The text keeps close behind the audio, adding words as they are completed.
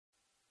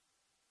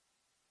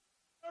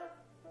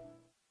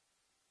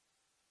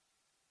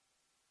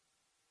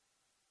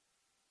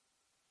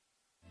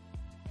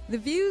The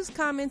views,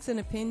 comments,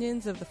 and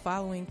opinions of the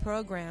following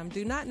program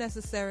do not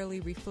necessarily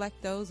reflect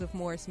those of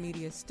Morris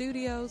Media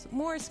Studios,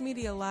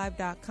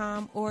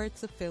 MorrisMediaLive.com, or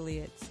its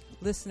affiliates.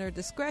 Listener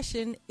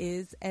discretion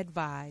is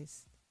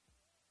advised.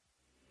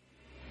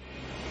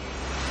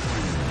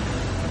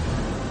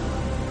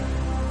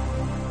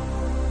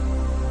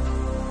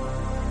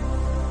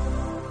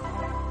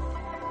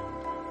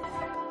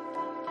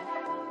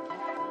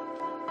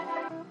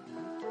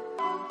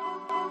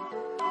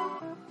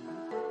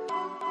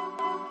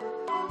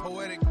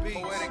 Poetic beats.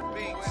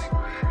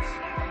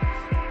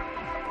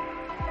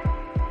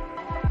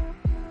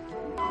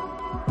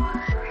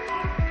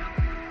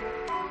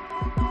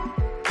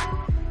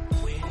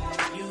 When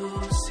you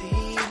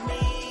see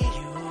me,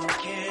 you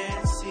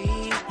can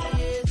see it.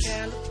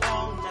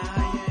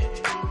 California,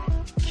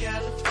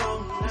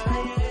 California.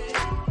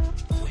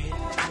 When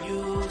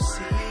you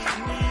see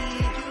me,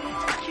 you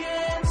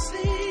can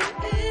see it.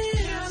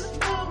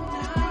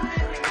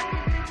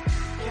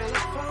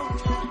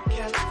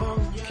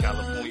 California.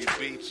 California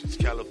beaches,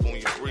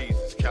 California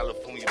breezes,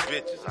 California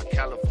bitches. Our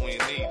California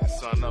needs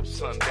sun up,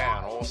 sun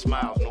down, all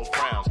smiles, no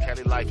frowns.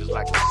 Cali life is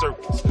like a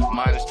circus,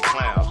 minus the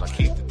clowns. I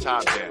keep the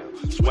top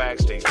down, swag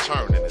stays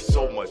turning. There's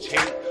so much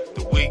heat,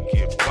 the week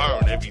get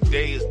burned. Every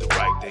day is the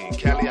right day. In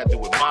Cali, I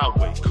do it my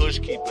way. Kush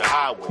keep it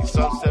highway.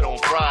 Sunset on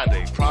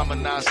Friday,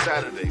 promenade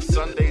Saturday,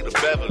 Sunday to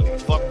Beverly.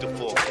 Fuck the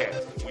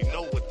forecast. We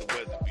know what the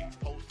weather be.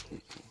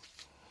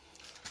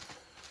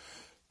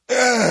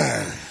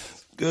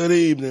 Good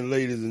evening,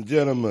 ladies and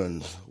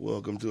gentlemen.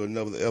 Welcome to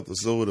another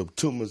episode of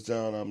Toomer's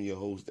Town. I'm your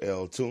host,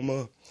 Al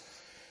Toomer.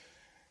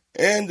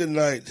 And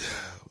tonight,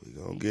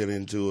 we're going to get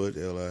into it.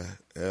 I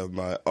have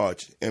my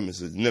arch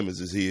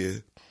nemesis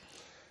here,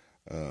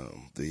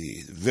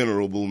 the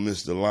venerable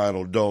Mr.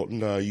 Lionel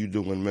Dalton. How you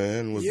doing,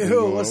 man?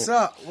 What's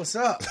up? He's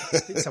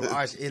some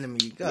arch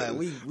enemy. God,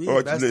 we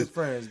best of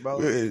friends,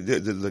 bro.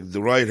 The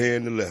right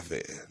hand and the left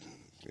hand.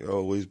 You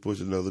always push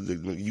another.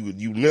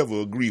 You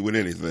never agree with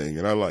anything,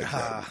 and I like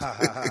that.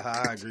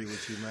 I agree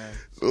with you, man.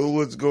 So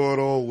what's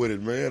going on with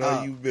it, man?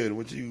 How you been?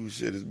 It's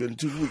been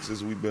 2 weeks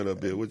since we've been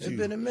up here. It's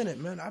been a minute,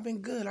 man. I've been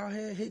good out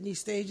here, hitting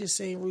these stages,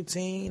 same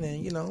routine,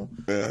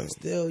 and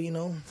still,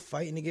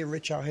 fighting to get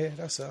rich out here.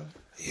 That's all.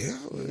 Yeah,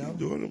 you're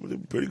doing a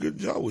pretty good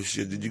job with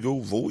shit. Did you go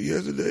vote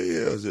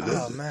yesterday?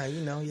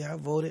 Man, I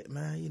voted,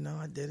 man.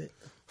 I did it.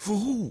 For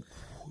who?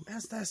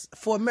 That's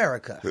for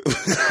America.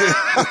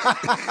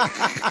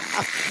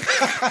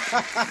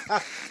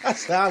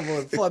 That's how I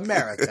voted, for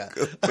America.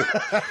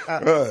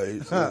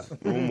 Right,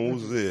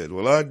 almost said.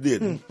 Well, I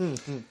didn't.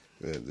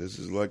 This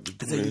is like the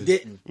 20th. So you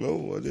didn't?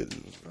 No, I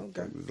didn't.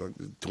 Okay. It's like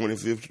the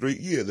 25th straight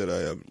year that I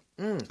haven't.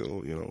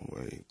 So,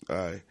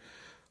 I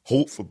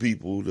hope for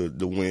people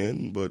to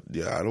win, but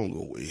yeah, I don't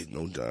go waste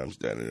no time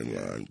standing in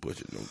line,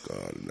 pushing no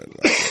card and nothing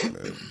like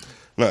that, man.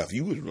 Now, if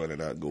you was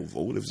running out, go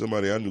vote. If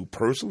somebody I knew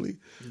personally,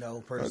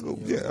 I'd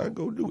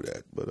go do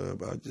that. But I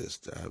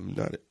haven't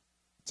done it.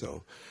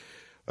 So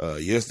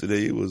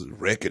yesterday it was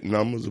record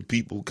numbers of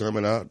people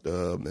coming out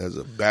as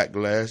a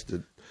backlash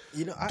to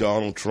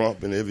Donald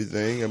Trump and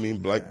everything. I mean,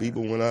 black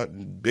people went out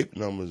in big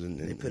numbers. And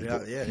they put it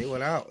out. Yeah, they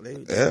went out. They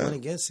went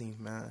against him,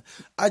 man.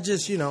 I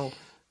just,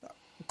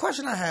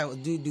 question I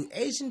had, do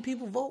Asian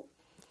people vote?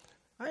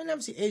 I ain't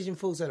never seen Asian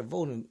folks at a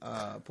voting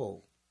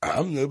poll.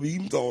 I've never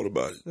even thought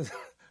about it.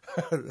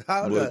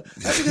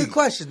 That's a good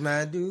question,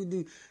 man.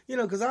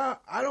 Because I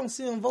don't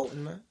see them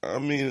voting, man. I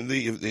mean,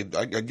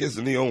 I guess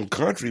in their own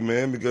country,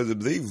 man, because if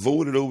they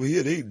voted over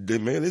here,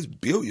 man, there's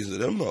billions of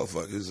them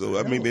motherfuckers. So,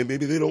 I mean, maybe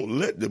they don't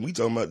let them. We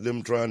talking about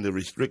them trying to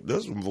restrict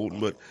us from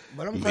voting, but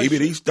maybe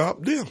they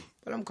stop them.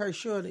 But I'm quite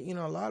sure that,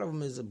 a lot of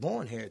them is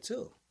born here,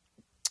 too.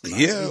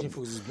 Yeah. Asian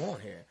folks is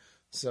born here.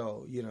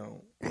 So,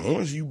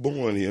 once you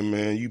born here,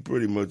 man, you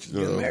pretty much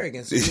you're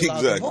American, so you're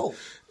allowed to vote.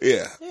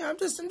 Yeah. Yeah, I'm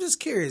just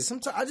curious.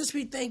 Sometimes I just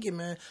be thinking,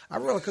 man, I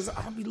realize, because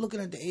I'll be looking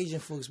at the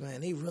Asian folks,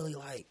 man, they really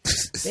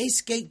they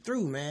skate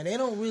through, man. They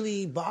don't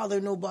really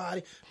bother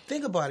nobody.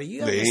 Think about it.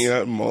 They ain't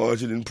out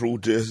marching and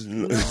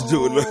protesting.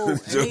 Doing nothing.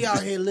 And they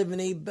out here living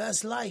their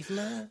best life,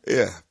 man.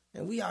 Yeah.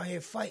 And we out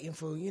here fighting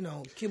for,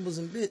 kibbles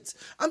and bits.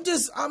 I'm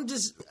just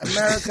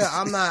America.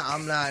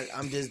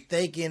 I'm just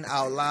thinking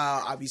out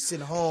loud. I be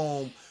sitting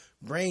home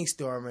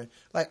brainstorming.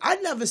 Like,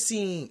 I'd never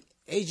seen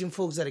Asian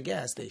folks at a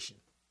gas station.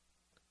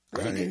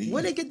 Where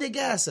they get their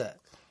gas at?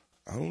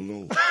 I don't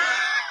know.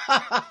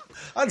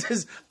 I'm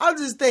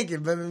just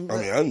thinking, man. I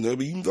mean, I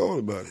never even thought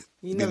about it.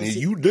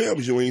 You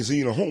damn sure ain't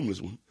seen a homeless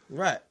one.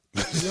 Right.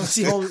 You don't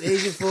see homeless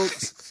Asian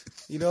folks.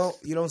 You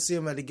don't see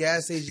them at the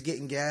gas station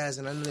getting gas,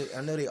 and I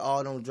know they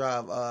all don't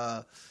drive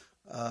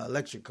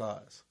electric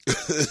cars.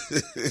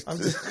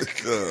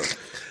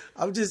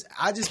 I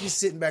just be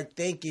sitting back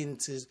thinking.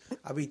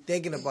 I be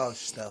thinking about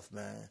stuff,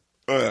 man.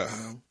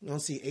 You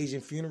don't see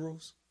Asian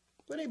funerals.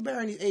 Where they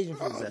burying these Asian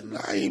folks at, man?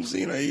 I ain't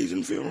seen an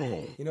Asian funeral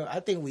home. I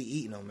think we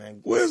eating them, man.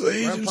 Where's the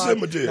Asian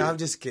cemetery? No, I'm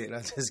just kidding.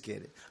 I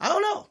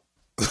don't know.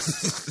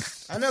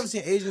 I never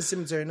seen Asian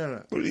cemetery.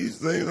 No. But these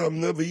things I've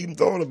never even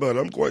thought about.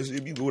 I'm quite sure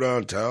if you go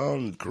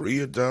downtown,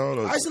 Koreatown,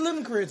 or I used to live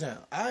in Koreatown.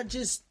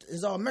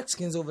 It's all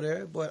Mexicans over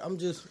there, but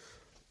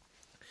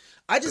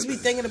I just be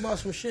thinking about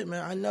some shit,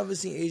 man. I never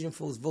seen Asian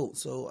folks vote,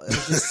 so I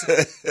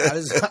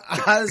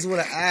just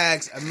want to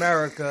ask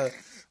America,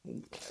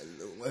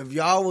 if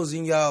y'all was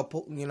in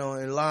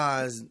in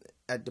lines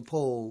at the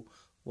poll,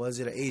 was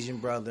it an Asian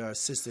brother or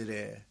sister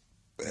there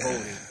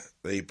voting?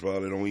 They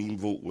probably don't even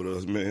vote with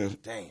us, man.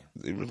 Damn.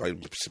 They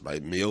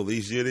might mail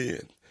these shit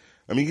in.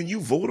 I mean, can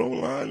you vote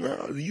online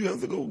now? Do you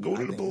have to go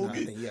to the poll? I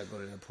think you got to go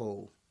to the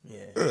poll.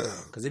 Yeah.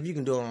 Because if you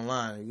can do it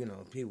online,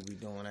 people be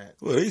doing that.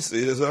 Well, they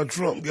say that's how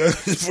Trump got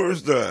his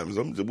first time.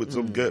 With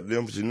some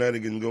goddamn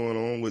shenanigans going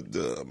on with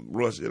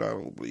Russia. I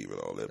don't believe in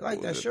all that. I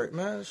like that shirt,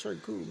 man. That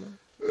shirt cool, man.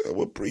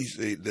 We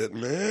appreciate that,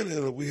 man.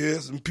 And if we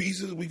had some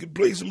pieces, we could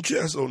play some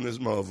chess on this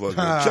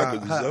motherfucker.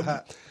 Checkers or something.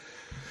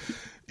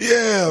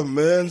 Yeah,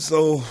 man.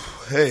 So,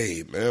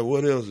 hey, man,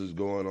 what else is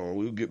going on?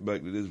 We'll get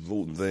back to this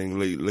voting thing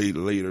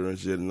later and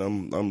shit. And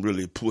I'm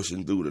really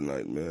pushing through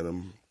tonight,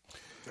 man.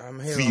 I'm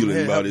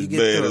feeling about as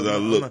bad as I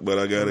look, but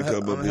I got to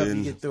come up here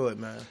and get through it,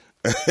 man.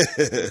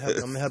 I'm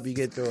gonna help you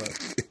get through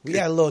it. We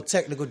got a little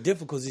technical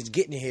difficulties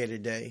getting here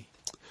today.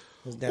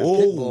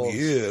 Oh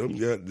yeah, them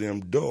goddamn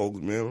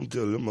dogs, man! I'm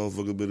telling them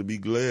motherfuckers better be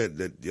glad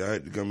that I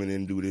had to come in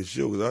and do this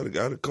show because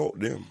I'd have caught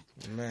them,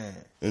 man,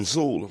 and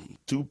sold them.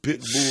 2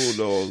 pit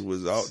bulldogs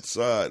was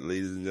outside,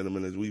 ladies and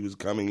gentlemen, as we was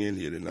coming in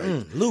here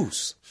tonight.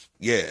 Loose,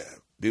 yeah,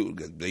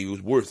 they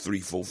was worth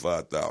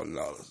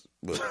 $3,000-$5,000,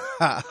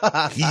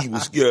 but he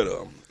was scared of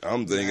them.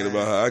 I'm thinking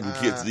about how I can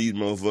catch these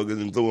motherfuckers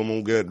and throw them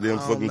on goddamn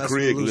fucking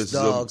Craigslist.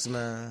 Dogs,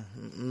 man.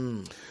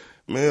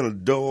 Man, a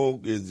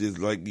dog is just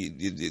like,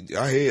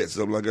 I had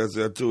something, like I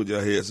said, I told you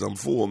I had something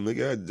for him.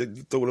 Nigga,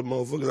 you throw them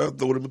motherfuckers, I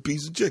throw them a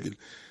piece of chicken.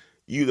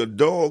 The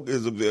dog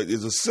is a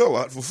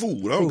sellout for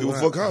food. I don't give a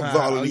fuck how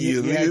violent he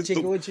is. You had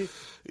chicken with you?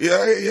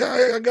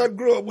 Yeah, I got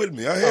grew up with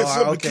me. I had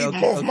something to keep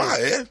him off my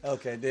ass.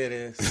 Okay, there it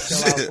is.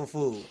 Sell out for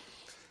food.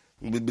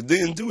 But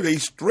then, too, they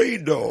stray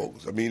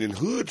dogs. I mean, in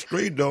hood,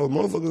 stray dogs,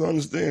 motherfuckers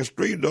understand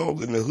stray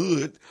dogs in the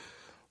hood.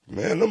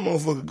 Man, them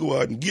motherfuckers go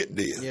out and get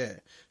there. Yeah.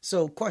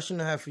 So, question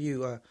I have for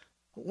you,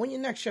 when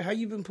your next show, how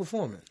you been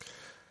performing?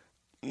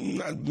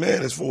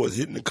 Man, as far as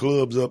hitting the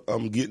clubs up,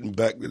 I'm getting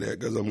back to that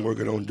because I'm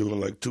working on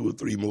doing like 2 or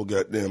 3 more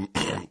goddamn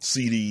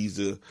CDs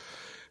to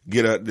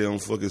get out there on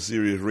fucking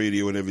Sirius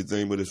Radio and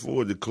everything. But as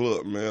far as the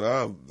club, man,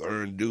 I've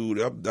learned,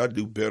 dude, I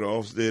do better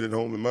off staying at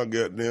home in my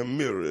goddamn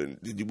mirror. And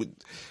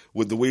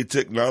with the way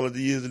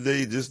technology is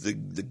today, just the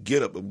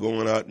get up of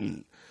going out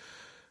and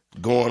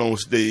going on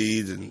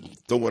stage and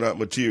throwing out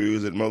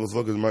materials that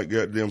motherfuckers might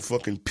goddamn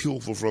fucking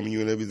pilfer from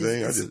you and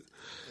everything. I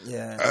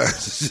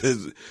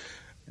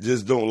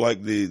just don't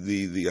like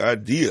the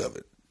idea of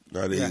it.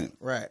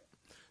 Right.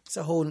 It's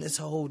a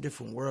whole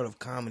different world of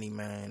comedy,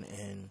 man.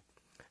 And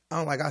I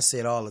don't, like I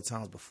said all the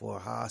times before,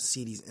 how I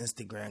see these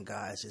Instagram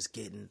guys just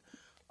getting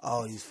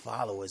all these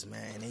followers,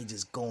 man. They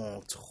just go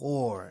on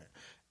tour,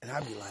 and I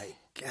be like,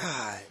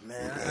 God,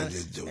 man.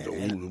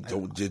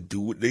 Don't just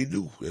do what they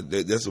do.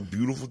 That's a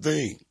beautiful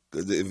thing.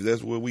 Because if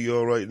that's where we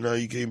are right now,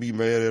 you can't be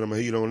mad at them and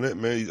hate on that,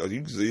 man.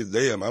 You can say,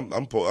 damn,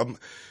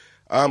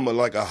 I'm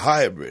like a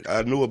hybrid.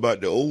 I know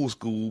about the old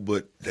school,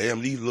 but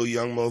damn, these little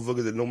young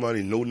motherfuckers that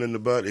nobody know nothing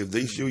about, if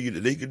they show you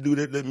that they can do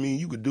that, that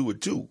means you could do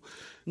it too.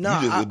 No,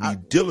 you just be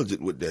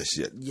diligent with that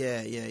shit.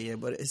 Yeah.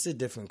 But it's a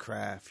different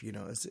craft,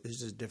 It's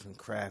just a different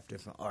craft,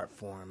 different art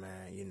form,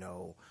 man.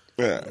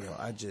 Yeah.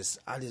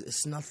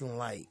 It's nothing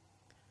like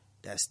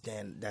that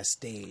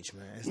stage,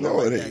 man. It's no, not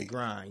like it that ain't.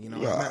 grind, It's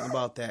nothing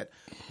about that.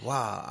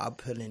 Wow, I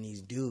put in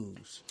these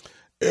dues.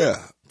 Yeah.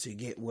 To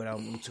get where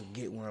I'm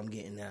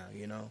getting now,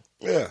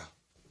 Yeah.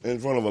 In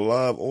front of a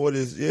live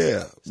audience,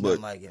 yeah. It's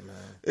not like it, man.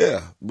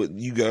 Yeah, but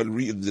you got to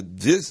read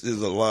this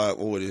is a live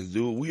audience,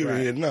 dude. We are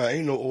here now.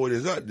 Ain't no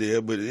audience out there,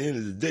 but at the end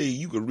of the day,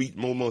 you can reach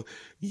more.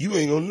 You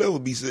ain't gonna never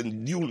be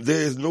sitting.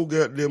 There's no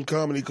goddamn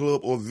comedy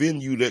club or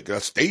venue that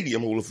got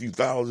stadium hold a few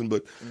thousand,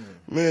 but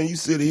man, you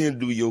sit here and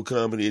do your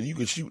comedy, and you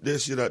can shoot that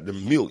shit out to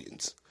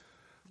millions.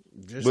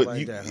 Just but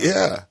like that, huh?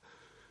 Yeah.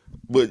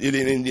 But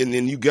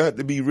and you got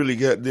to be really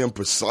goddamn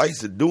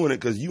precise at doing it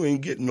because you ain't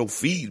getting no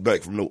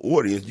feedback from no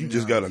audience. You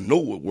just got to know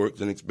what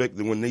works and expect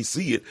that when they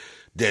see it,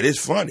 that it's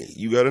funny.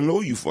 You got to know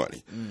you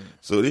funny.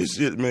 So this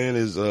shit, man,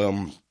 is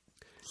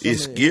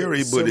it's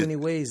scary. So but many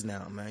ways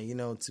now, man.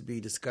 To be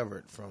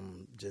discovered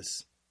from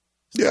just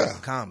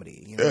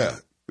comedy. Yeah.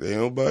 Ain't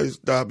nobody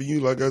stopping you.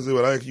 Like I said,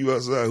 when I asked you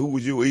outside, who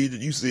was your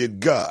agent? You said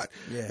God.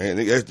 Yeah. And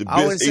that's the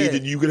best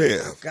agent you could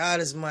have.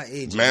 God is my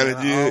agent.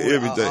 Manager,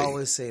 everything. I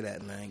always say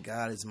that, man.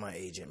 God is my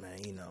agent, man,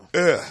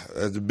 Yeah,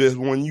 that's the best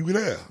one you can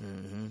have.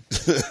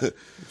 Mm-hmm.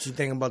 What you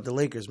think about the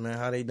Lakers, man?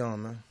 How they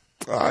doing, man?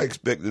 I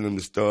expected them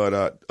to start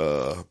out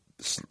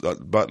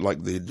about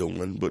like they're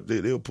doing, but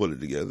they'll put it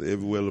together.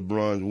 Everywhere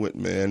LeBron went,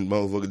 man,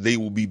 motherfucker, they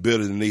will be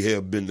better than they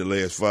have been the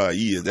last 5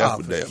 years.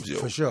 That's for damn sure.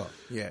 For sure.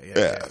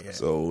 Yeah.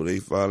 So they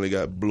finally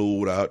got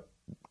blowed out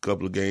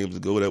couple of games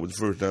ago. That was the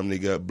first time they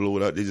got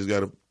blown out. They just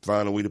got to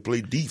find a way to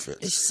play defense.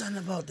 It's something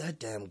about that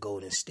damn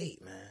Golden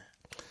State, man.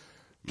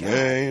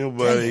 Man, ain't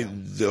nobody.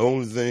 damn. The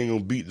only thing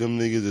gonna beat them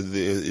niggas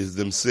is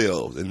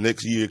themselves. And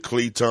next year,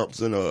 Klay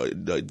Thompson or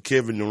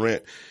Kevin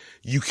Durant,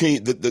 you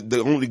can't.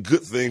 The only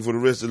good thing for the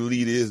rest of the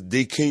league is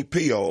they can't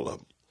pay all of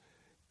them.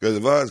 Because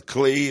if I was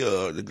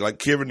Klay, like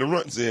Kevin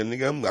Durant saying,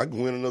 nigga, I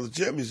can win another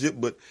championship,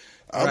 but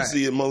I'm Right.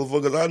 seeing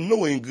motherfuckers I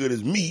know ain't good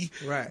as me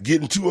Right.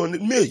 getting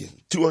 200 million,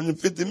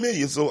 250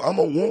 million. So I'm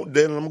gonna want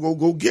that, and I'm gonna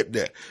go get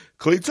that.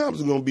 Klay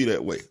Thompson gonna be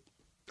that way.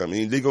 I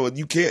mean,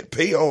 you can't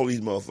pay all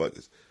these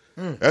motherfuckers.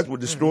 That's what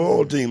destroyed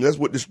all teams. That's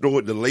what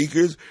destroyed the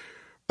Lakers.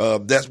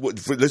 Let's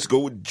go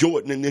with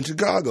Jordan in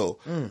Chicago.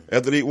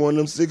 After they won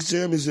them 6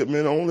 championships,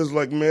 man, the owner's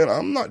like, man,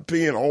 I'm not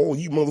paying all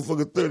you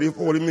motherfuckers $30 or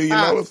 $40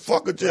 million.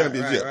 Fuck a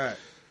championship. Right.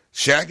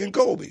 Shaq and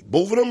Kobe,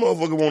 both of them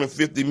motherfuckers wanted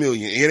 $50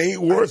 million. It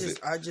ain't worth it.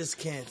 I just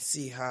can't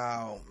see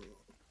how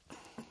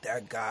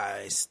that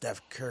guy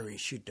Steph Curry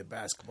shoot the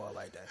basketball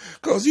like that.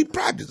 Cause he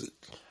practiced it.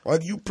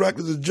 Like you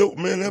practice a joke,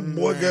 man. That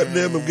boy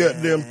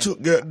took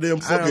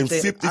fucking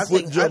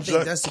 50-foot jump I think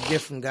shot. that's a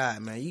gift from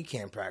God, man. You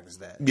can't practice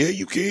that. Yeah,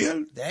 you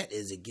can. That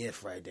is a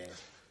gift right there.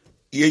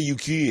 Yeah, you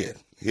can.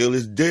 Hell,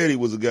 his daddy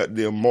was a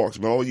goddamn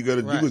marksman. All you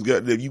gotta Right. do is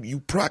goddamn you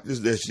practice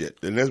that shit,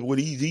 and that's what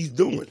he's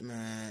doing.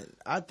 Man,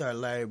 I thought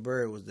Larry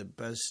Bird was the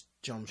best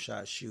jump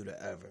shot shooter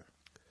ever.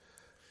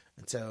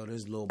 Until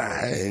this little boy.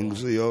 I ain't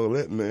gonna say all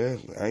that, man.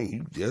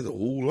 There's a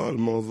whole lot of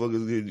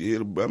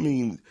motherfuckers. I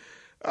mean,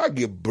 I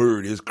give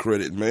Bird his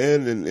credit,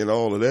 man, and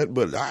all of that,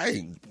 but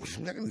I'm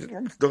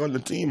starting the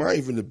team. I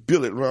ain't finna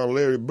build it around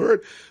Larry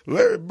Bird.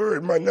 Larry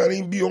Bird might not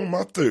even be on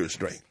my third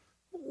string.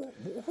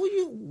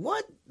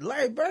 What?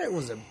 Larry Bird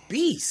was a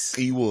beast.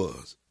 He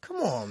was. Come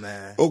on,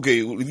 man.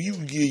 Okay, well, if you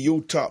give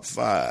your top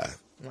 5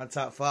 My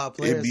top 5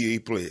 players. NBA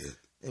players,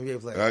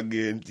 NBA players. I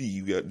guarantee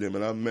you got them,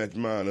 and I match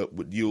mine up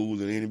with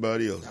yours and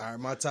anybody else. All right,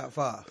 my top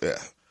 5. Yeah.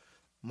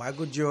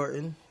 Michael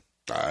Jordan,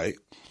 All right.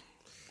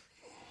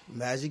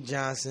 Magic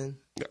Johnson,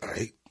 All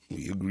right.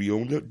 We agree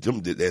on that.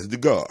 That's the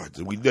guards.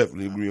 So we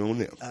definitely agree on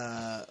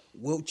them.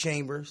 Wilt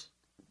Chambers.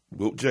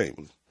 Wilt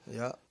Chamberlain.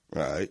 Yep.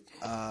 All right.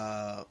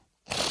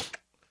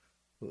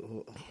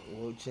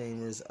 Wilt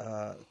Chambers.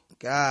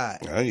 God.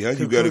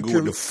 You got to go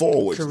with the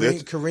forwards.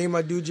 Kareem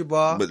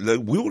Abdul-Jabbar. But like,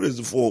 Wilt is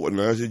the forward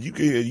now. I said,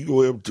 you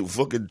go up to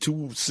fucking 2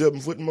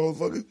 7-foot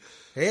motherfuckers.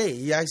 Hey,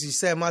 he actually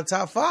said my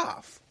top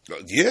 5.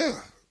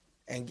 Yeah.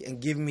 And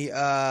give me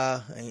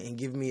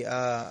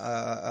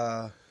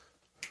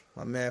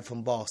my man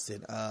from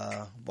Boston.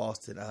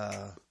 What's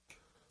the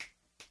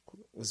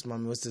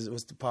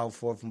power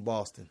forward from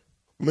Boston?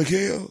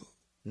 McHale?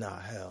 Nah,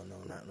 hell no,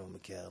 not no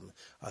Mikhail.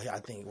 I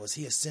think, was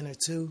he a center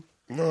too?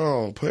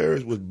 No,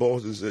 Paris was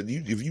Boston. Said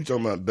if you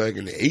talking about back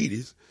in the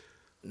 80s.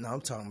 No,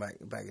 I'm talking back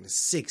in the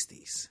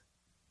 60s.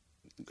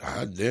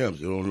 God damn,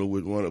 you don't know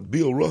which one.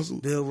 Bill Russell?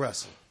 Bill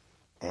Russell.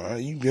 All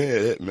right, you can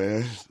have that,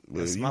 man. But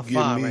That's if my you give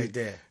 5 me right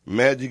there.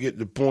 Magic at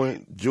the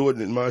point,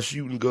 Jordan at my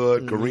shooting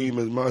guard, Kareem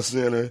as my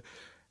center.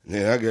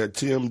 Then I got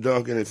Tim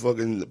Duncan at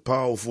fucking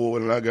power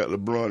forward, and I got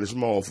LeBron at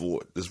small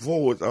forward. The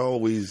forwards, I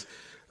always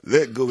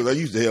let go, because I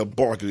used to have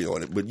Barkley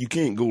on it, but you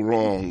can't go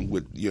wrong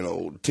with,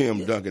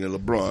 Tim Duncan and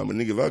LeBron. But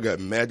nigga, if I got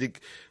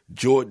Magic,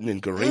 Jordan,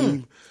 and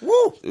Kareem,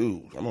 Woo!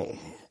 ooh, come on.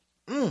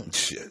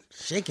 Shit.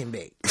 Shake and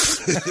bake.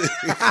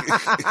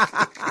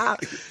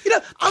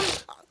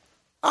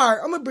 All right,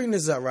 I'm gonna bring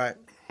this up, right?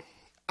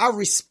 I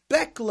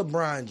respect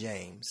LeBron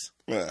James.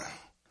 Yeah.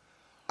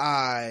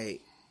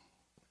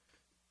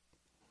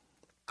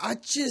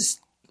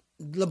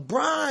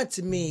 LeBron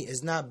to me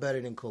is not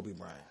better than Kobe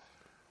Bryant.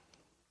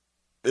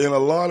 In a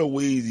lot of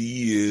ways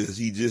he is.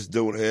 He just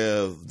don't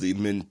have the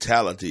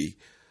mentality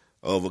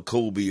of a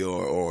Kobe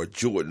or a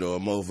Jordan or a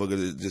motherfucker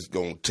that's just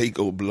gonna take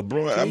over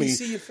LeBron. Can you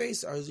see your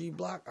face? Or is you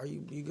blocked? Are you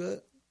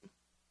good?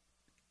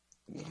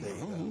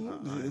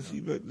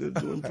 She back there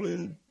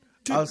playing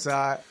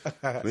Outside.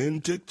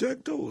 playing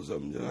tic-tac-toe or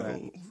something.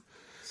 Right.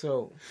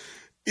 So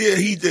Yeah,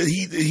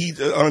 he's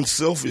an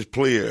unselfish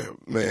player,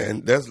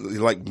 man. That's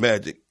like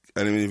Magic.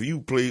 I mean, if you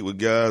played with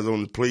guys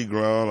on the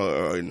playground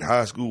or in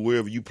high school,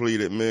 wherever you played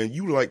at, man,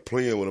 you like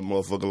playing with a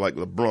motherfucker like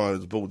LeBron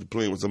as opposed to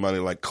playing with somebody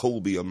like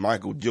Kobe or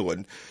Michael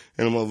Jordan.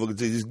 And a motherfucker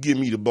say, just give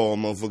me the ball,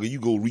 motherfucker. You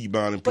go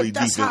rebound and play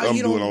defense. I'm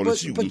doing all the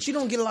shooting. But you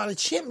don't get a lot of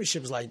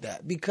championships like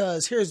that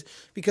because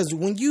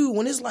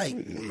when it's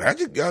like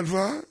Magic got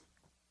 5.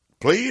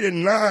 Played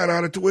in 9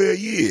 out of 12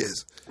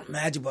 years.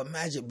 Magic, but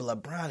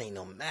LeBron ain't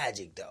no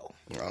Magic though.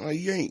 No,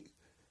 he ain't.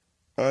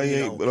 I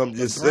ain't, but I'm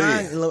just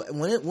saying.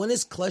 When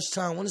it's clutch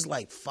time, when it's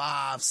like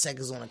 5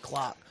 seconds on the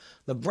clock,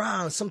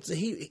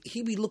 LeBron,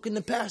 he be looking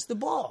to pass the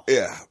ball.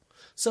 Yeah.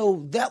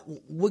 So that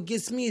what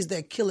gets me is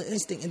that killer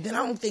instinct, and then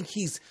I think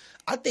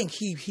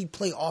he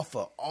play off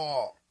of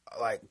all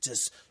like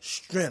just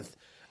strength.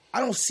 I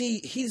don't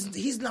see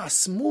he's not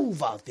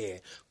smooth out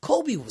there.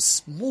 Kobe was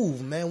smooth,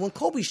 man. When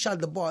Kobe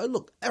shot the ball, it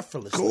looked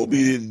effortless. Kobe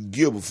didn't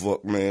give a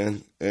fuck,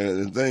 man.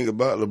 And the thing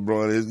about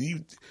LeBron is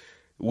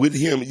with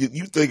him,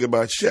 you think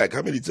about Shaq.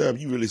 How many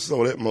times you really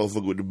saw that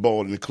motherfucker with the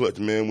ball in the clutch,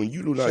 man? When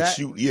you do not Shaq?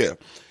 shoot, yeah.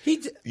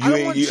 I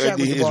don't want Shaq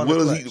with the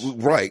ball in the clutch.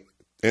 Right.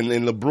 And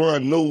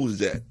LeBron knows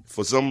that.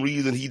 For some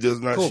reason, he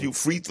does not Kobe. shoot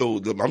free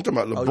throws. I'm talking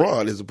about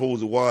LeBron as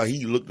opposed to why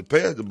he looked to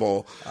pass the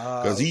ball.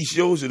 Because he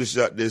shows you the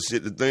shot that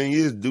shit. The thing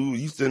is, dude,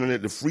 you standing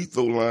at the free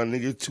throw line,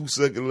 nigga, 2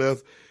 seconds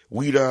left.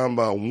 We down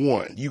by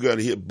 1. You got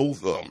to hit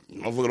both of them.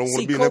 Motherfucker don't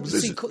want to be in that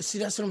position. See,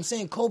 that's what I'm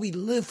saying. Kobe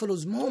lived for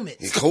those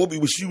moments. And Kobe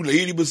was shooting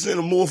 80%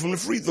 or more from the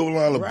free throw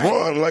line.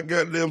 LeBron, like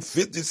goddamn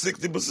 50, 60%,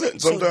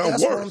 sometimes so that's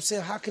worse. what I'm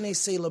saying. How can they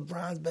say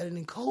LeBron's better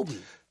than Kobe?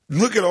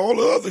 Look at all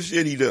the other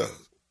shit he does.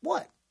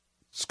 What?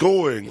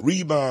 Scoring,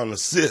 rebound,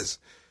 assists.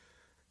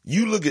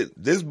 You look at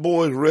this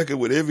boy's record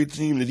with every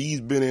team that he's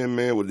been in,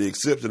 man, with the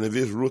exception of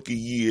his rookie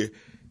year,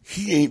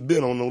 he ain't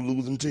been on no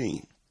losing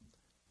team.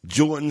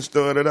 Jordan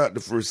started out the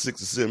first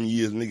 6 or 7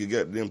 years, nigga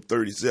got them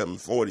 37,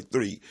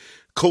 43.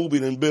 Kobe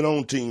done been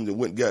on teams that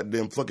went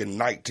goddamn fucking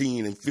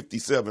 19 and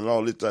 57 and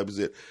all this type of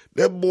shit.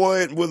 That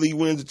boy, whether he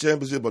wins the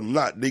championship or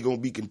not, they gonna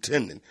be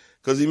contending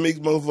because he makes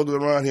motherfuckers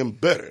around him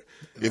better.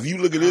 If you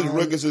look at his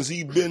record since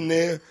he been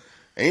there,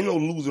 ain't no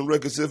losing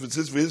record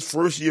since for his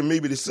first year,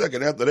 maybe the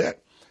second. After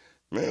that,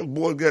 man,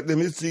 boy, goddamn,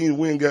 his team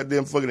win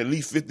goddamn fucking at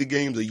least 50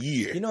 games a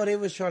year. You know, they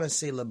was trying to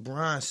say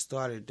LeBron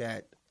started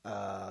that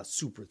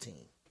super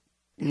team.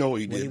 No,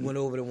 he didn't.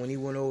 When he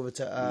went over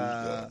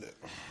to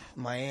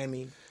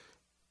Miami.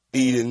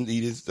 He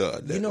didn't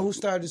start that. You know who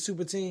started the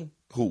super team?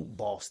 Who?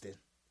 Boston.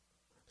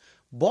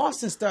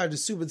 Boston started the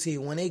super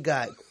team when they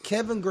got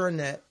Kevin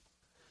Garnett,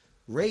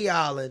 Ray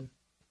Allen,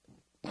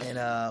 and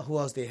who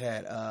else they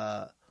had?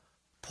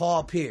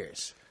 Paul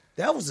Pierce.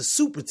 That was a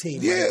super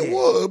team. Yeah, right it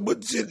was.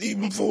 But shit,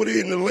 even before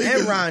then, the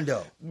Lakers. And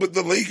Rondo. But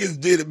the Lakers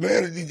did it,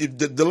 man.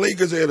 The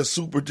Lakers had a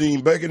super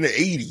team back in the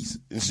 80s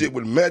and shit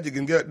with Magic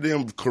and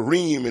goddamn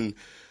Kareem and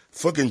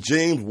fucking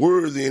James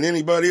Worthy and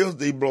anybody else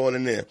they brought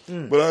in there.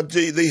 But I'll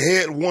tell you, they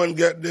had one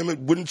goddamn it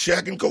when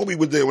Shaq and Kobe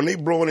was there. When they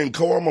brought in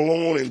Karl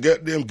Malone and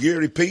goddamn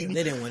Gary Payton.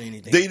 They didn't win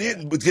anything. They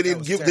didn't, but they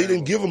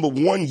didn't give them but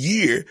 1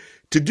 year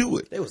to do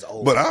it. They was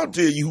old. But I'll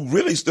tell you who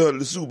really started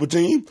the super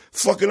team,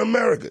 fucking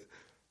America.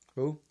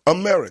 Who?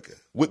 America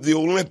with the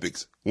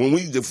Olympics. When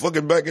we the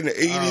fucking back in the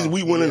 80s,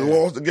 we went and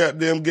lost the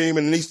goddamn game,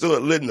 and they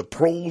started letting the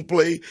pros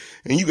play,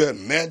 and you got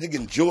Magic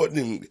and Jordan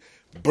and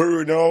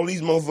Bird and all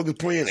these motherfuckers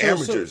playing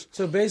amateurs.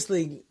 So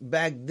basically,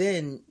 back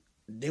then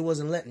they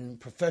wasn't letting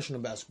professional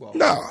basketball.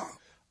 Nah.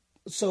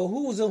 So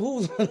who was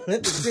on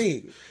the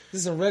team?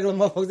 This some regular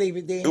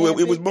motherfuckers.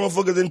 It was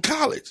motherfuckers in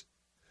college.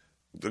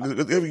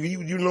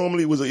 You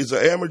normally it's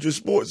an amateur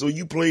sport, so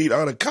you played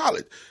out of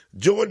college.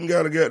 Jordan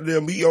got a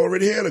goddamn. He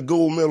already had a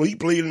gold medal. He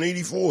played in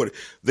 '84.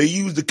 They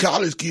used the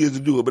college kids to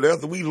do it, but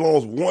after we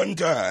lost one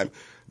time,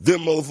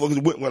 them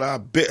motherfuckers went with our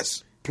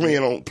best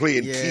playing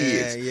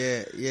kids.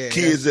 Yeah.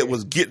 Kids that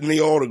was getting the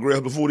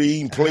autograph before they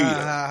even played them.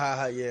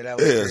 That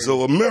was crazy.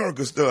 So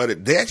America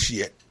started that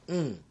shit.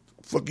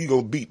 Fuck, you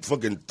gonna beat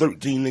fucking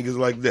 13 niggas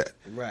like that?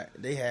 Right.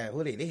 They had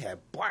They had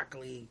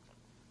Barkley.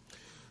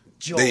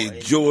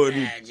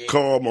 Jordan,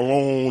 Karl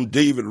Malone,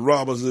 David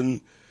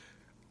Robinson.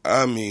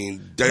 I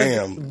mean,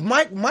 damn.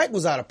 Mike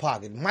was out of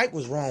pocket. Mike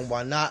was wrong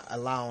by not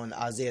allowing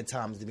Isaiah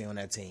Thomas to be on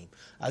that team.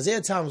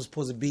 Isaiah Thomas was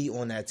supposed to be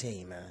on that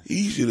team, man.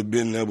 He should have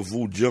been there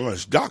before John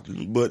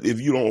Stockton. But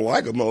if you don't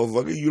like a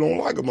motherfucker, you don't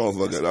like a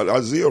motherfucker.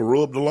 Isaiah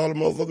rubbed a lot of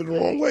motherfuckers the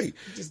wrong way.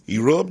 He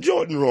rubbed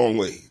Jordan the wrong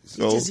way.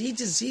 So he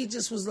just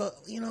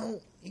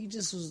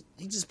was,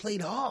 he just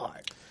played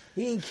hard.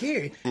 He didn't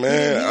care.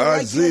 Man,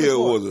 Isaiah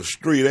was a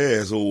straight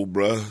asshole,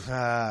 bro.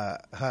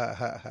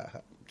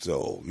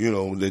 So,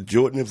 that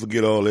Jordan didn't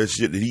forget all that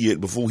shit that he had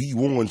before he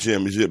won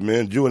championship,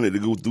 man. Jordan had to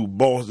go through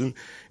Boston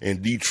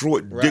and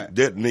Detroit, dicked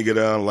that nigga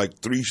down like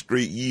 3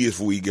 straight years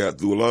before he got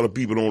through. A lot of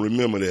people don't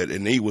remember that.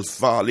 And they was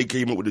fouled. They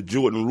came up with the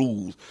Jordan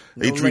rules.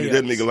 They treated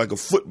that nigga like a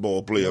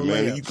football player,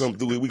 man. And you come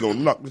through here, we gonna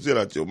knock the shit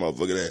out your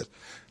motherfucking ass.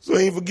 So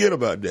he ain't forget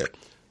about that.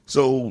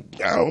 So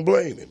I don't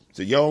blame him.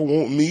 So y'all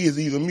want me, it's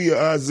either me or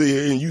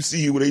Isaiah, and you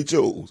see who they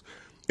chose.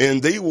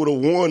 And they would have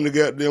won the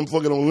goddamn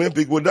fucking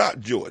Olympic without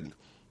Jordan.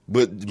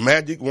 But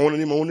Magic wanted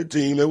him on the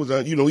team. That was,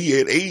 he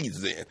had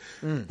AIDS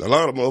then. A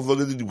lot of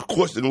motherfuckers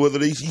questioned whether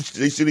they should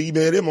have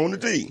even had him on the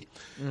team.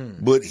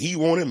 But he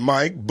wanted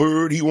Mike,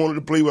 Bird, he wanted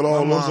to play with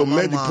all of them, so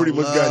Magic pretty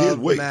much got his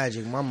way.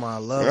 Magic. My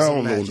mom loves I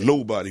don't Magic. know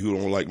nobody who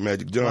don't like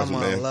Magic Johnson,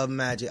 My man. mom loved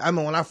Magic. I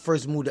mean, when I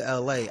first moved to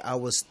L.A., I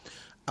was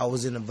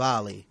in the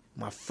Valley.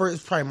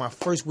 Probably my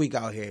first week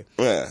out here.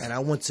 Yeah. And I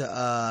went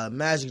to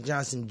Magic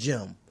Johnson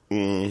gym.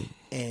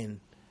 And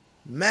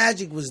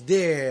Magic was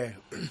there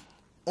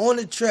on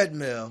the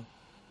treadmill.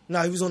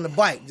 No, he was on the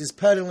bike, just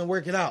pedaling,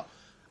 working out.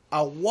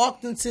 I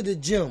walked into the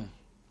gym.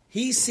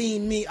 He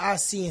seen me, I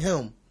seen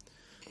him.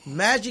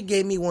 Magic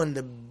gave me one of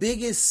the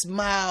biggest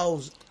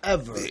smiles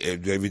ever.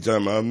 Every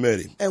time I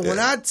met him. And when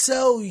I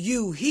tell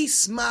you, he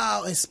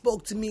smiled and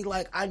spoke to me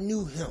like I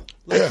knew him.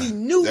 Like he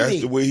knew me.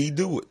 That's the way he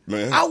do it,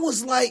 man. I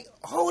was like,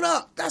 hold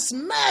up, that's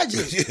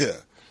Magic. Yeah.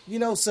 You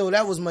know, so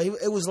that was my.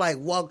 It was like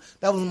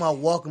that was my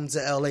welcome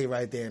to L.A.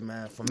 right there,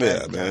 man. From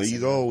Magic man,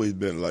 he's always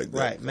been like that.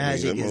 Right,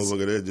 Magic that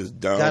motherfucker that just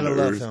down gotta to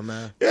love earth. him,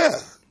 man. Yeah.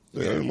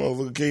 That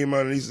motherfucker came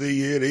out and he said,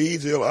 "Yeah, the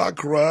AIDS hell." I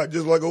cried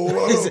just like a whole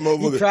lot of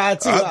motherfucker. You cried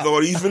too. I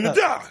thought he's finna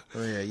die.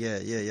 Oh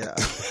yeah.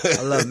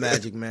 I love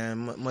Magic,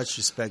 man. Much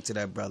respect to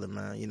that brother,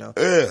 man. You know.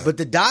 Yeah. But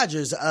the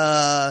Dodgers,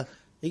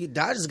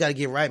 Dodgers got to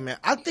get right, man.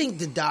 I think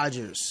the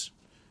Dodgers,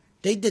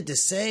 they did the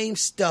same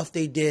stuff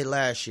they did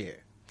last year.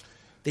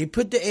 They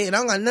put the and I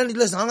don't got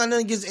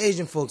nothing against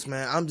Asian folks,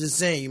 man. I'm just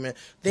saying, you man.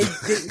 They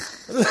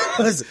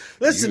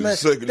listen, man. The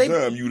second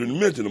time you didn't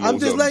mention them. I'm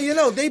just letting you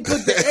know they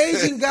put the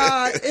Asian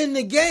guy in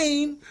the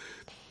game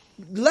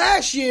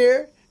last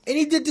year, and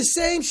he did the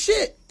same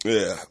shit.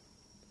 Yeah.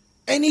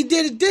 And he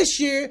did it this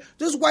year.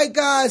 Those white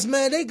guys,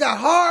 man, they got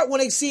hard when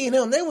they seen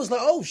him. They was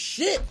like, oh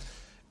shit,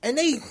 and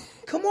they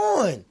come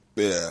on.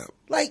 Yeah.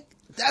 Like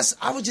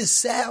I was just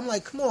sad. I'm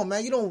like, come on,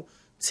 man. You don't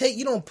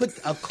put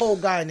a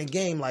cold guy in the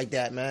game like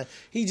that, man.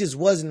 He just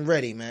wasn't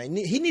ready, man.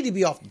 He needed to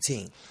be off the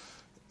team.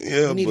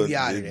 Yeah, he need but to be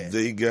out of there.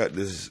 they got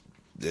this.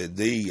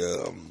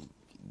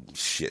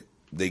 Shit.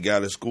 They got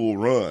to score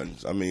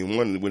runs. I mean,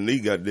 when they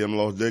got them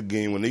lost that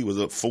game when they was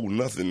up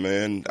 4-0,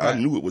 man, Right. I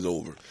knew it was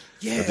over.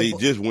 Yeah, they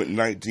just went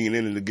 19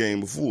 innings the game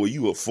before.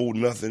 You up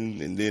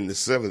 4-0, and then the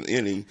 7th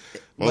inning,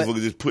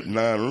 motherfuckers just put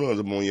 9 runs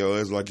up on y'all.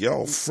 It's like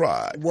y'all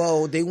fried.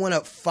 Well, they went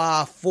up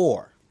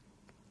 5-4,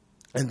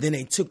 and then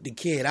they took the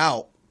kid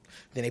out.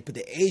 Then they put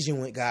the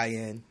Asian guy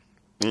in.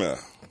 Yeah.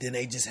 Then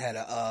they just had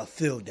a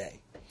field day.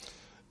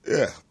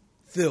 Yeah.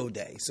 Field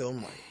day. So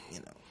I'm like,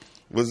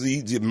 Was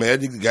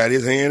Magic got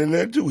his hand in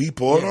that too? He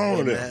poured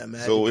on it.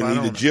 So and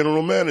he's the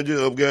general manager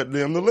of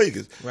goddamn the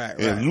Lakers. Right.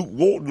 And Luke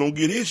Walton don't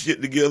get his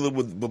shit together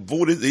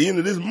before the end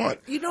of this month.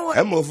 You know what?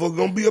 That motherfucker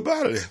gonna be up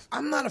out of there.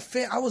 I'm not a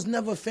fan. I was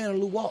never a fan of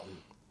Luke Walton.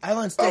 I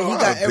understand he A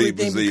lot got of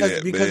people everything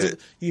say because that,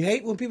 of, you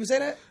hate when people say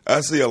that? I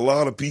see a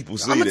lot of people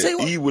say I'ma tell you that.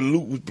 what- Even when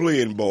Luke was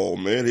playing ball,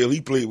 man. Hell,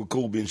 he played with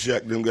Kobe and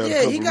Shaq. Them got a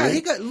Yeah,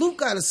 couple Luke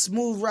got a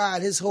smooth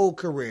ride his whole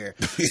career.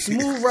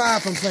 Smooth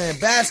ride from playing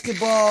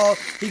basketball.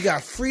 He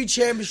got free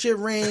championship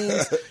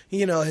rings.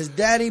 His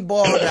daddy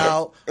balled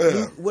out.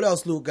 Luke, what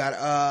else Luke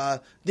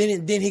got?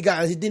 Then he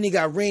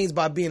got rings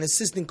by being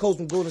assistant coach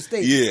from Golden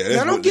State. Yeah, that's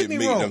now don't what get they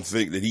me made wrong. them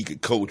think that he could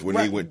coach when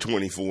Right. they went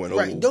 24-0.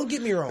 Right, don't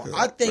get me wrong.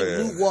 I think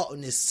man. Luke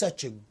Walton is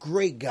such a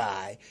great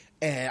guy,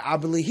 and I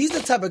believe he's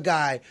the type of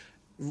guy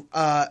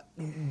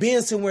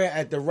being somewhere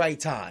at the right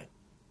time.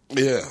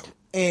 Yeah.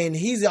 And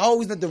he's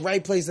always at the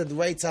right place at the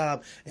right time,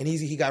 and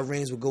he got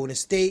rings with Golden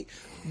State.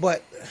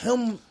 But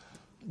him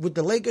with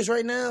the Lakers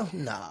right now,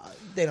 nah,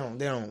 they don't.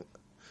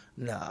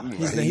 Nah,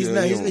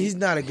 he's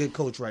not a good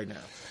coach right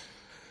now.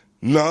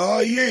 Nah,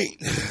 he ain't.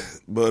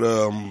 But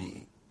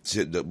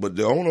but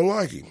the owner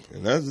like him,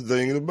 and that's the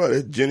thing about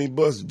it. Jerry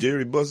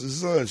Buss's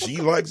son. She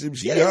likes him.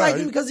 They like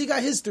him because he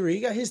got history.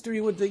 He got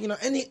history with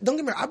and don't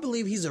get me wrong. I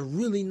believe he's a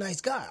really nice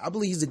guy. I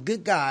believe he's a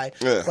good guy.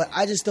 Yeah. But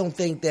I just don't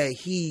think that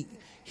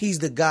he's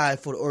the guy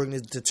for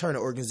to turn the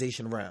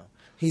organization around.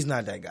 He's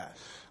not that guy.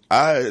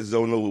 I just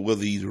don't know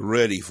whether he's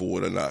ready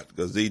for it or not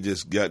because they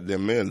just got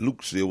them man.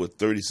 Luke still with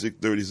 36,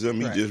 37.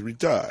 Right. He just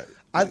retired.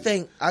 I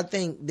think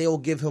they'll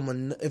give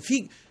him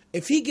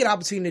if he get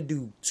opportunity to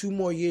do two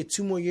more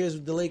years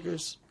with the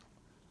Lakers,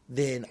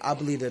 then I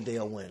believe that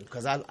they'll win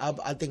because I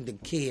think the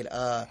kid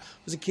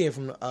was a kid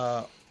from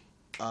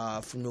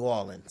New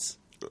Orleans.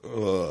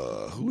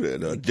 Who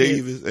that?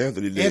 Davis,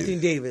 Anthony Davis. Anthony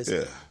Davis.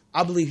 Yeah,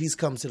 I believe he's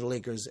coming to the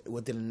Lakers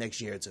within the next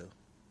year or two.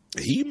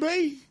 he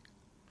may.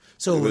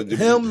 So him,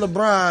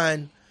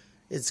 LeBron,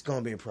 it's going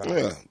to be a problem.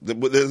 Yeah,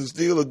 but there's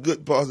still a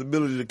good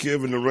possibility that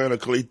Kevin Durant or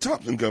Klay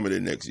Thompson coming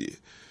in next year.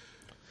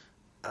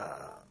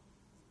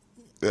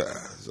 Yeah,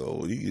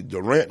 so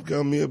Durant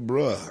come here,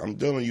 bruh. I'm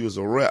telling you, it's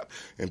a wrap.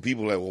 And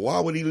people are like, well, why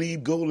would he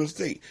leave Golden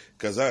State?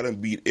 Because I done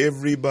beat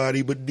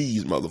everybody but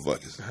these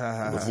motherfuckers.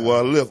 Before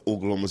I left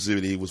Oklahoma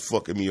City, he was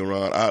fucking me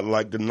around. I'd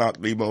like to knock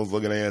their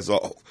motherfucking ass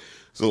off.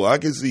 So I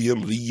can see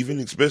him leaving,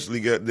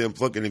 especially goddamn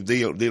fucking if they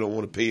don't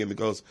want to pay him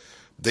because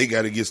they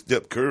got to get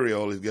Steph Curry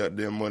all his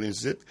goddamn money and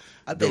shit.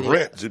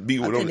 Durant should be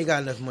with I them. think they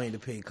got enough money to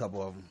pay a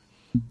couple of them.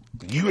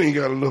 You ain't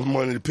got enough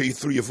money to pay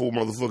 3 or 4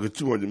 motherfuckers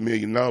 $200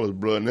 million,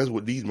 bro, and that's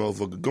what these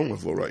motherfuckers going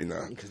for right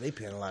now. Because they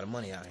paying a lot of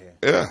money out here.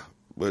 Yeah,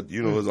 but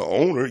as an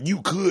owner,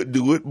 you could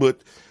do it,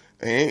 but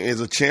is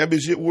a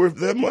championship worth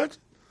that much?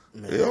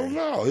 Man. Hell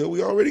no.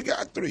 We already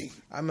got 3.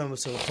 I remember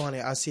so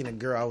funny. I seen a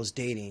girl I was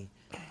dating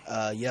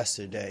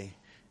yesterday,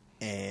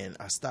 and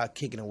I started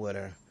kicking it with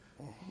her.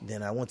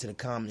 Then I went to the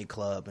comedy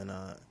club, and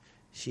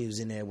she was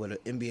in there with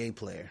an NBA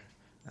player.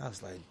 I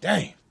was like,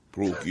 dang.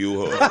 Broke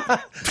you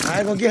up. I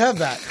ain't gonna get her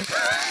back.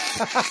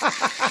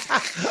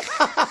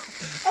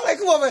 I'm like,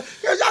 come on, man.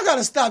 Y'all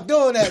gotta stop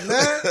doing that,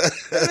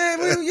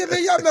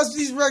 man. Y'all mess with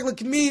these regular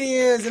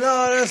comedians and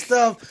all that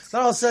stuff. So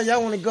all of a sudden,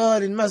 y'all want to go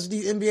ahead and mess with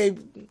these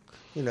NBA.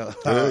 You know,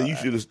 You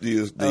should have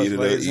still stayed in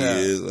funny that as hell.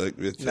 years. Like,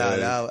 bitch, nah,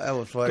 that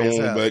was funny as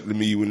going hell. back to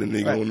me when the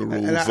nigga Right. on the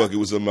road And fucking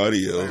with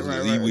somebody else.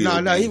 Right. He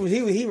will No,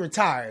 be. he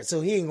retired,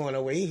 so he ain't going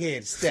nowhere. He here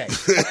to stay.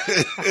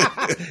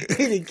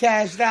 He done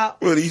cashed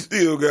out. But he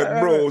still got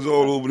Right. bros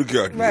all over the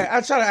country. Right,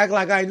 I try to act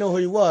like I didn't know who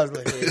he was.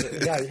 Like,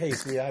 hey,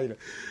 sweetie, how you doing?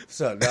 What's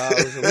up, dog?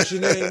 What's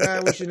your name,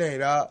 man? What's your name,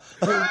 dog?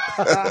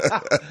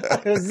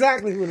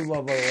 Exactly who the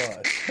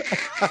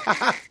motherfucker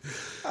was.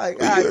 Like,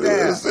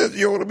 goddamn. Said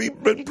you ought to be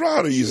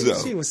proud of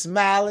yourself. She was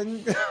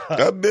smiling.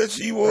 I bet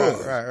she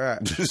was. Right.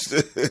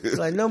 It's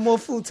like, no more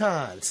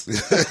futons.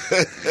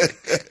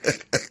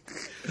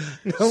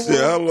 No Shit,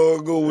 how more. long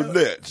ago was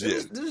that?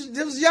 Shit.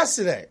 This was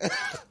yesterday.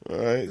 All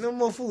right. No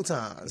more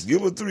futons.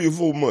 Give her 3 or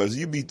 4 months.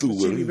 You'll be through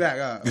She'll with be it.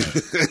 back.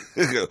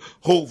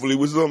 Hopefully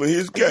with some of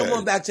his cash. Come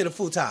on back to the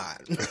futon.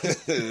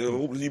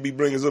 Hopefully he be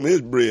bringing some of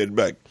his bread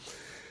back.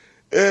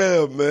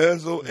 Yeah, man.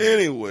 So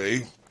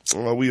anyway,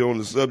 while we on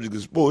the subject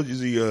of sports, you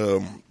see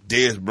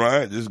Dez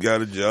Bryant just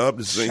got a job.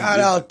 The Saints Shout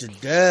out to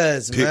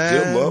Dez, picked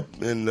man. him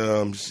up.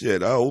 And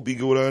shit, I hope he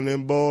go down there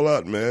and ball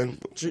out, man.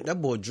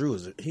 That boy Drew,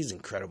 he's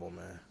incredible,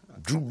 man.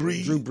 Drew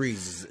Brees. Drew Brees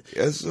is...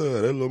 Yes,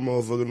 sir. That little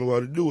motherfucker know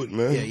how to do it,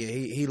 man. Yeah,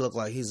 he looked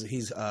like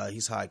he's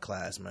high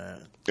class,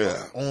 man.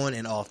 Yeah. On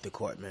and off the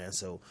court, man.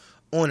 So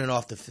on and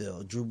off the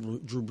field, Drew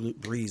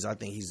Brees, I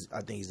think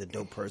he's a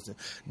dope person.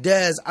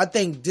 Dez, I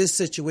think this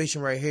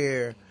situation right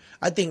here,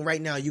 I think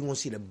right now you're gonna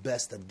see the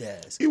best of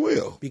Dez. He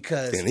will.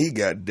 Because and he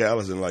got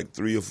Dallas in like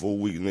 3 or 4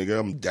 weeks, nigga.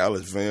 I'm a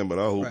Dallas fan, but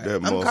I hope right. that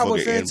I'm a motherfucker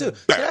Cowboy fan too. So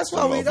that's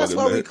why we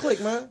man.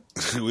 click, man.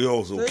 We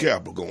also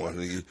Capricorn,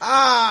 nigga.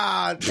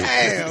 Ah,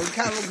 damn,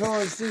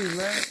 Capricorn season,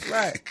 man.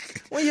 Right.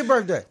 When your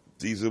birthday?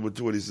 December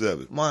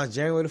 27th. Mine's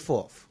January the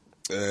 4th.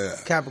 Yeah.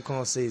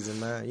 Capricorn season,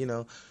 man. You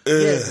know. Yeah.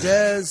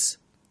 Dez,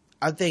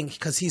 I think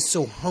because he's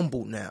so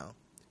humble now.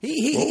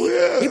 He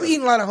be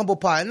eating a lot of humble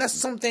pie, and that's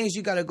some things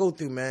you got to go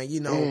through, man.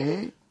 You know.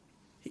 Mm-hmm.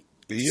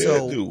 Yeah,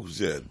 So- dude,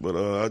 shit. But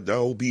I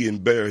hope he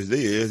embarrassed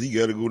their ass. He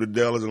got to go to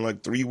Dallas in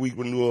like 3 weeks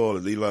with New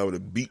Orleans. They liable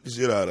to beat the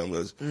shit out of him.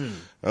 Cause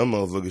that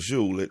motherfucker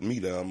sure let me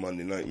down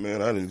Monday night,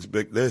 man. I didn't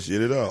expect that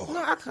shit at all.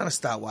 No, I kind of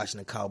stopped watching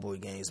the Cowboy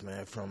games,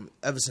 man. From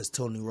ever since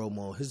Tony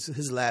Romo,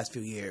 his last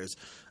few years,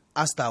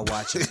 I stopped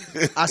watching.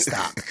 I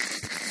stopped.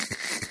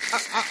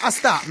 I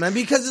stopped, man,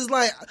 because it's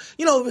like,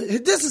 you know,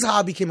 this is how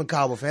I became a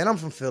Cowboy fan. I'm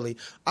from Philly.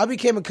 I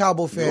became a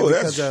Cowboy fan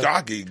That's because of,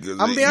 shocking. Cause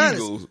I'm the being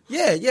honest. Eagles,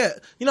 Yeah.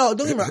 You know,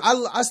 don't get me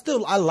wrong.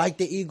 I like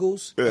the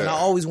Eagles, and Yeah. I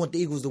always want the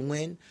Eagles to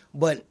win.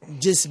 But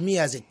just me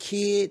as a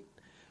kid,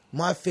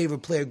 my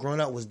favorite player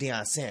growing up was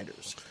Deion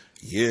Sanders.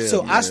 Yeah.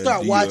 So I man,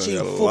 start Deion watching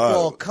got a lot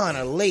football of- kind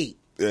of late.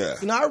 Yeah.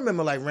 You know, I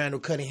remember like Randall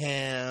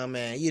Cunningham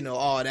and, you know,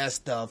 all that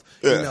stuff.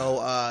 Yeah. You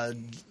know,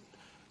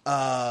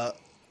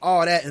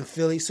 all that in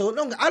Philly. So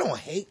I don't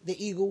hate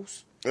the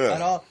Eagles Yeah.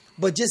 at all.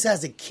 But just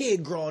as a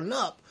kid growing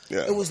up,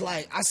 Yeah. it was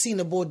like I seen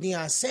the boy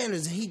Deion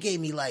Sanders and he gave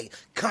me like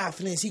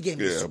confidence. He gave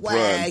me Yeah, swag,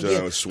 prime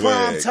time and swag.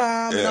 prime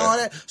time and Yeah. all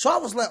that. So I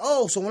was like,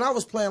 oh, so when I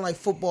was playing like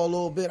football a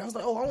little bit, I was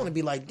like, oh, I want to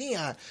be like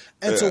Deion.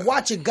 And to Yeah.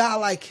 watch a guy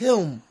like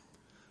him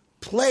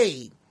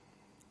play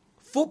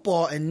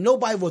football and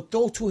nobody will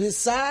throw to his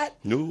side.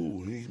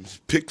 No, he's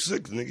pick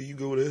 6, nigga. You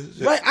go there.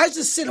 Right, I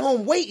just sit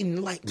home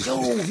waiting, like,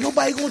 yo,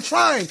 nobody gonna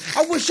try him.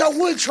 I wish I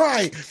would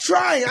try. I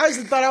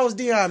just thought I was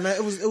Deion, man.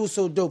 It was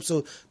so dope.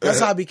 So that's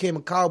how I became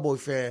a Cowboy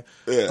fan.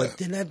 Yeah. But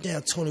then that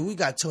damn Tony, we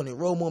got Tony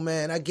Romo,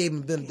 man. I gave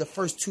him the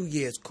first 2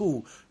 years,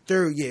 cool.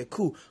 3rd year,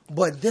 cool.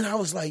 But then I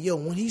was like, yo,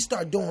 when he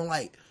started doing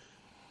like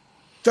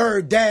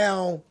 3rd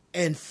down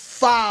and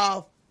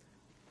 5,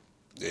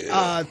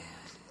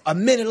 a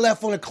minute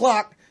left on the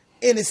clock,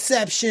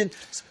 interception.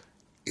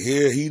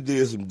 Yeah, he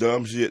did some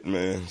dumb shit,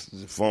 man.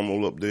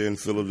 Fumble up there in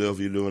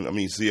Philadelphia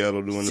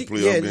Seattle doing the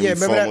playoff game. He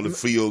remember fumbled that? the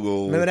field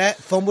goal. Remember that?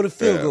 Fumble the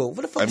field Yeah. goal.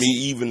 What the fuck?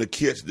 Even the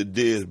catch the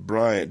Dez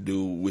Bryant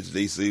do, which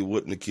they say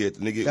wasn't a catch.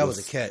 Nigga, That was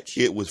a catch.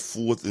 It was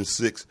 4th and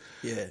 6.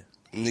 Yeah.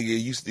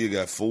 Nigga, you still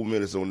got 4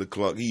 minutes on the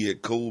clock. He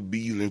had Cole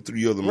Beasley and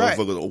 3 other Right.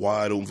 motherfuckers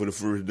wide open for the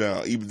first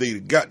down. Even if they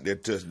got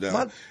that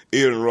touchdown,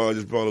 Aaron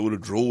Rodgers probably would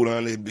have drove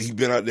down there. He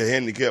been out there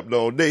handicapped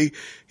all day.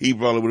 He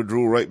probably would have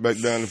drove right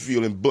back down the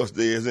field and bust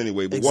their ass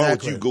anyway. But why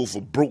would Exactly. you go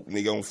for broke,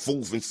 nigga, on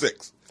 4th and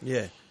 6?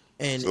 Yeah.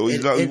 And So he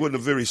wasn't a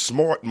very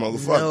smart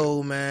motherfucker.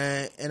 No,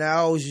 man. And I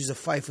always used to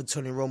fight for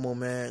Tony Romo,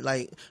 man.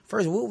 Like,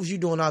 first, what was you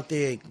doing out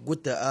there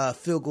with the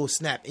field goal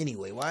snap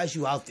anyway? Why is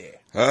you out there?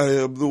 I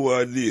have no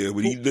idea,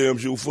 but he damn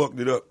sure fucked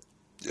it up.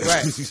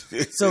 Right.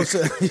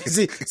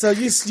 so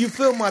you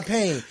feel my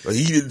pain. But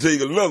he didn't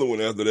take another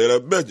one after that. I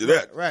bet you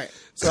that. Right.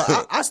 So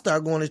I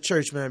started going to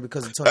church, man,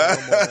 because of Tony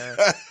Romo,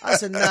 man. I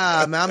said,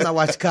 nah, man, I'm not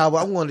watching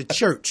Cowboys. I'm going to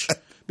church.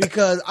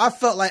 Because I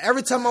felt like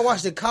every time I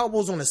watched the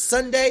Cowboys on a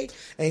Sunday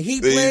and he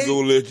They played, ain't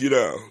gonna let you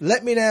down.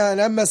 let me down, and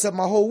that messed up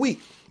my whole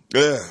week.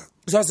 Yeah.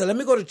 So I said, let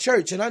me go to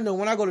church, and I know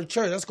when I go to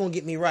church, that's going to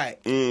get me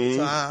right. Mhm.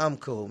 So I'm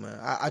cool, man.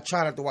 I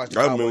try not to watch the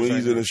I Cowboys remember right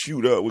he's now. in a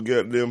shootout with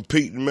goddamn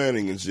Peyton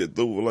Manning and shit.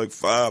 Threw for like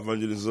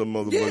 500 and some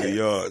motherfucking Yeah.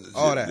 yards and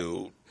All shit, that.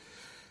 dude.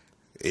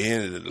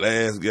 And at the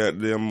last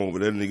goddamn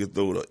moment, that nigga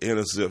threw the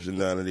interception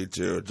down in their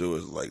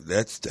territory. It's like,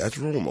 that's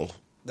Romo.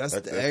 That's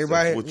That's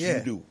everybody. what yeah.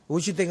 you do.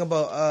 What you think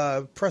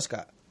about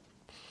Prescott?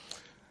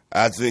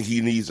 I think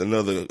he needs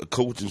another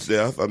coaching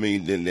staff. I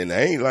mean, and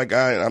I ain't like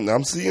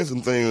I'm seeing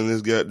some things in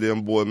this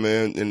goddamn boy,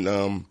 man,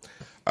 and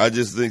I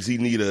just think he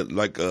need a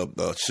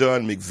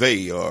Sean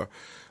McVay or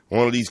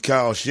one of these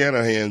Kyle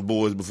Shanahan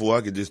boys before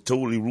I could just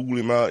totally rule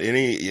him out. It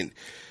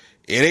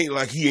ain't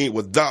like he ain't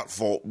without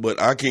fault,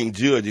 but I can't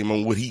judge him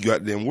on what he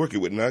got them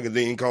working with now because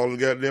they ain't calling the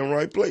goddamn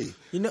right play.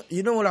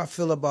 You know what I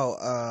feel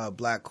about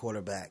black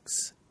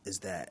quarterbacks is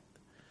that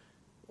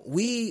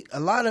when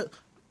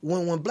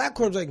black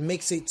quarterbacks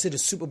makes it to the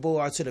Super Bowl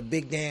or to the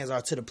big dance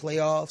or to the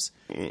playoffs,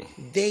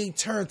 they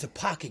turn to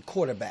pocket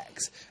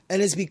quarterbacks,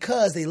 and it's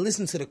because they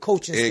listen to the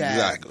coaching staff.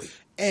 Exactly.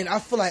 And I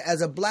feel like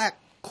as a black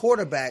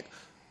quarterback,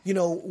 you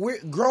know, we're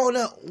growing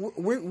up.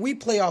 We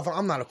play off.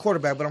 I'm not a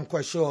quarterback, but I'm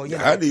quite sure. You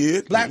know, I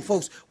did. Black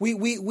folks, we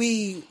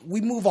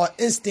move our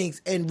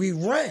instincts and we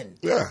run.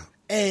 Yeah.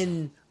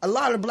 And a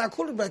lot of black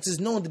quarterbacks is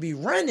known to be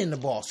running the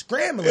ball,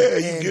 scrambling. Yeah,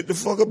 you and get the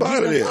fuck up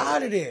out of there.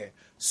 Out of there.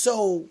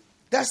 So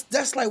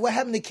that's like what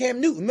happened to Cam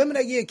Newton. Remember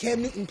that year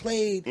Cam Newton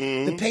played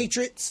the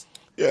Patriots?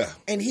 Yeah.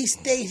 And he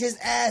stayed his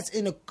ass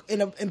in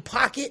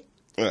pocket.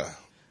 Yeah.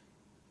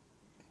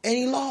 And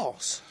he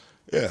lost.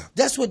 Yeah.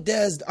 That's what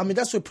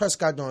that's what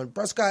Prescott doing.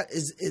 Prescott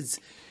is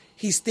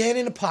he's standing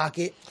in the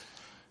pocket.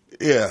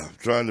 Yeah,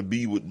 trying to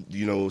be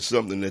with,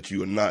 something that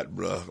you are not,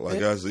 bruh.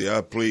 Like I say,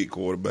 I played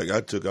quarterback.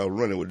 I took out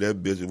running with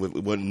that bitch. It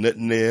wasn't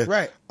nothing there.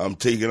 Right. I'm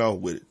taking off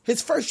with it.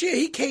 His first year,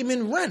 he came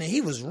in running.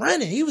 He was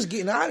running. He was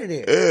getting out of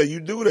there. Yeah, you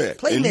do that.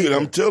 Playmaker. And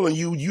I'm telling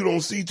you, you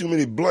don't see too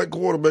many black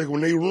quarterbacks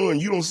when they run.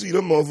 You don't see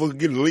them motherfuckers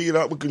get laid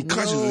out with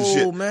concussions and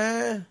shit. No,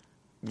 man.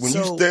 When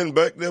you stand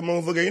back there,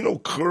 motherfucker, ain't no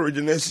courage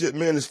in that shit,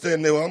 man, to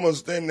stand there. Well, I'm going to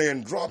stand there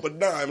and drop a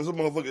dime and some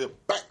motherfucker,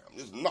 bam,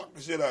 just knock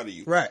the shit out of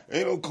you. Right.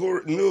 Ain't no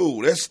courage.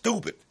 No, that's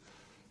stupid.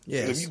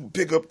 Yes. If you can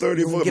pick up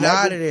 30 foot, get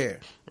out of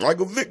there.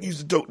 Michael Vick used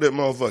to tote that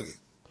motherfucker.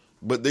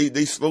 But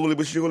they slowly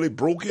but surely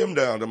broke him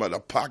down to the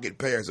pocket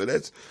passer.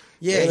 That's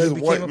he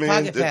became a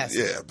pocket passer.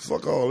 Yeah,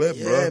 fuck all that,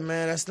 yeah, bro. Yeah,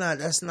 man, that's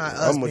not us.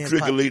 I'm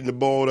matriculating the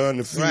ball down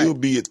the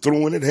field, be it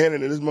throwing it,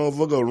 handing it to this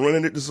motherfucker, or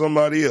running it to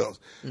somebody else.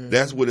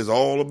 That's what it's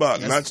all about.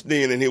 Not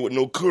standing here with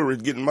no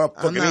courage, getting my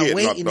fucking head knocked off. I'm not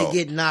waiting to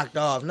get knocked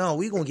off. No,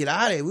 we're going to get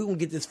out of it. We're going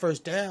to get this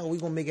first down. We're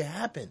going to make it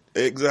happen.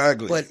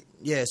 Exactly. But,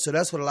 yeah, so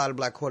that's what a lot of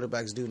black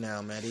quarterbacks do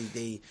now, man.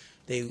 They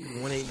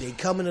when they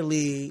come in the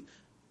league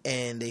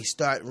and they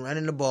start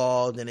running the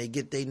ball, then they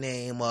get their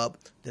name up.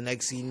 The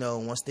next thing you know,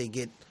 once they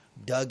get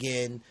dug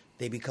in,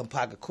 they become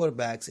pocket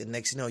quarterbacks, and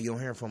next thing you know, you don't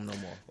hear from them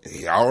no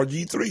more.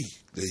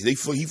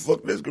 RG3. He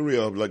fucked his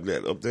career up like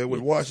that up there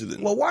with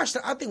Washington. Well,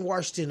 I think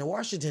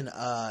Washington,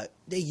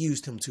 they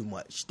used him too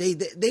much.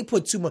 They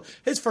put too much.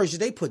 His first year,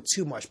 they put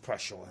too much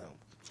pressure on him.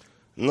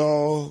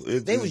 No,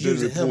 it's been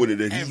reported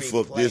that he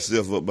fucked play.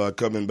 himself up by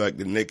coming back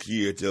the next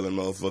year telling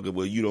motherfucker,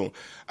 well,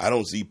 I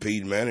don't see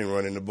Peyton Manning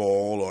running the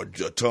ball or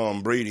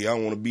Tom Brady. I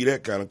don't want to be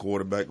that kind of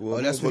quarterback.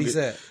 Well, that's what he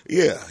said.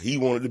 Yeah, he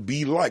wanted to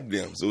be like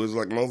them. So it's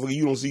like, motherfucker,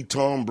 you don't see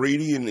Tom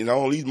Brady and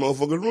all these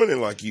motherfuckers running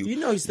like you. You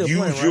know he's still Use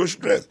playing, your right?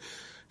 strength.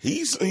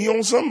 He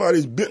on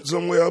somebody's bench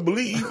somewhere, I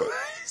believe.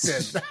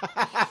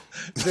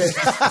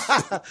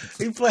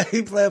 he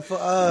played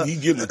for he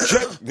getting a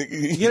check.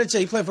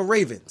 He played for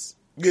Ravens.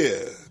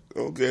 Yeah,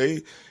 okay.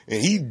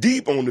 And he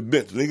deep on the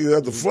bench. Niggas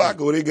got the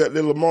Flacco. They got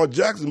that Lamar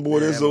Jackson boy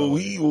there, so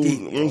he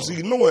won't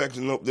see no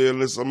action up there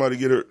unless somebody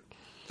get hurt.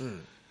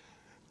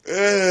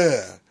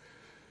 Yeah.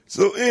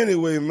 So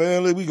anyway,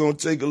 man, we going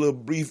to take a little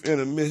brief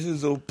intermission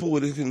so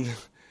Porter can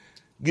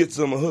get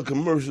some of her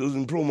commercials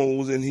and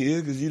promos in here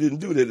because you didn't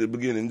do that at the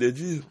beginning, did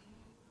you?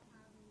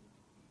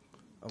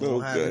 I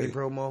don't have any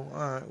promo.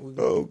 All right.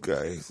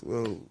 Okay.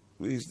 Well,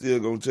 we still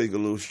going to take a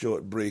little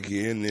short break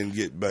here and then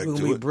get back to it.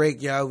 When we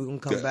break, y'all, we're going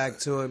to come back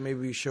to it. Maybe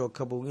we show a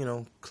couple,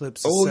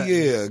 clips.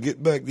 Yeah.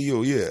 Get back to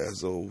you. Yeah.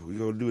 So we're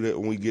going to do that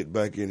when we get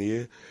back in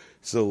here.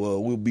 So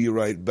we'll be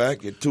right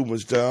back at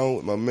Toomerstown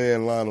with my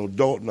man Lionel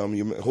Dalton. I'm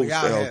your host,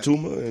 Al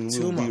Toomer, and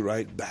we'll be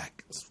right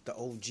back. It's the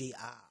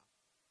OGI.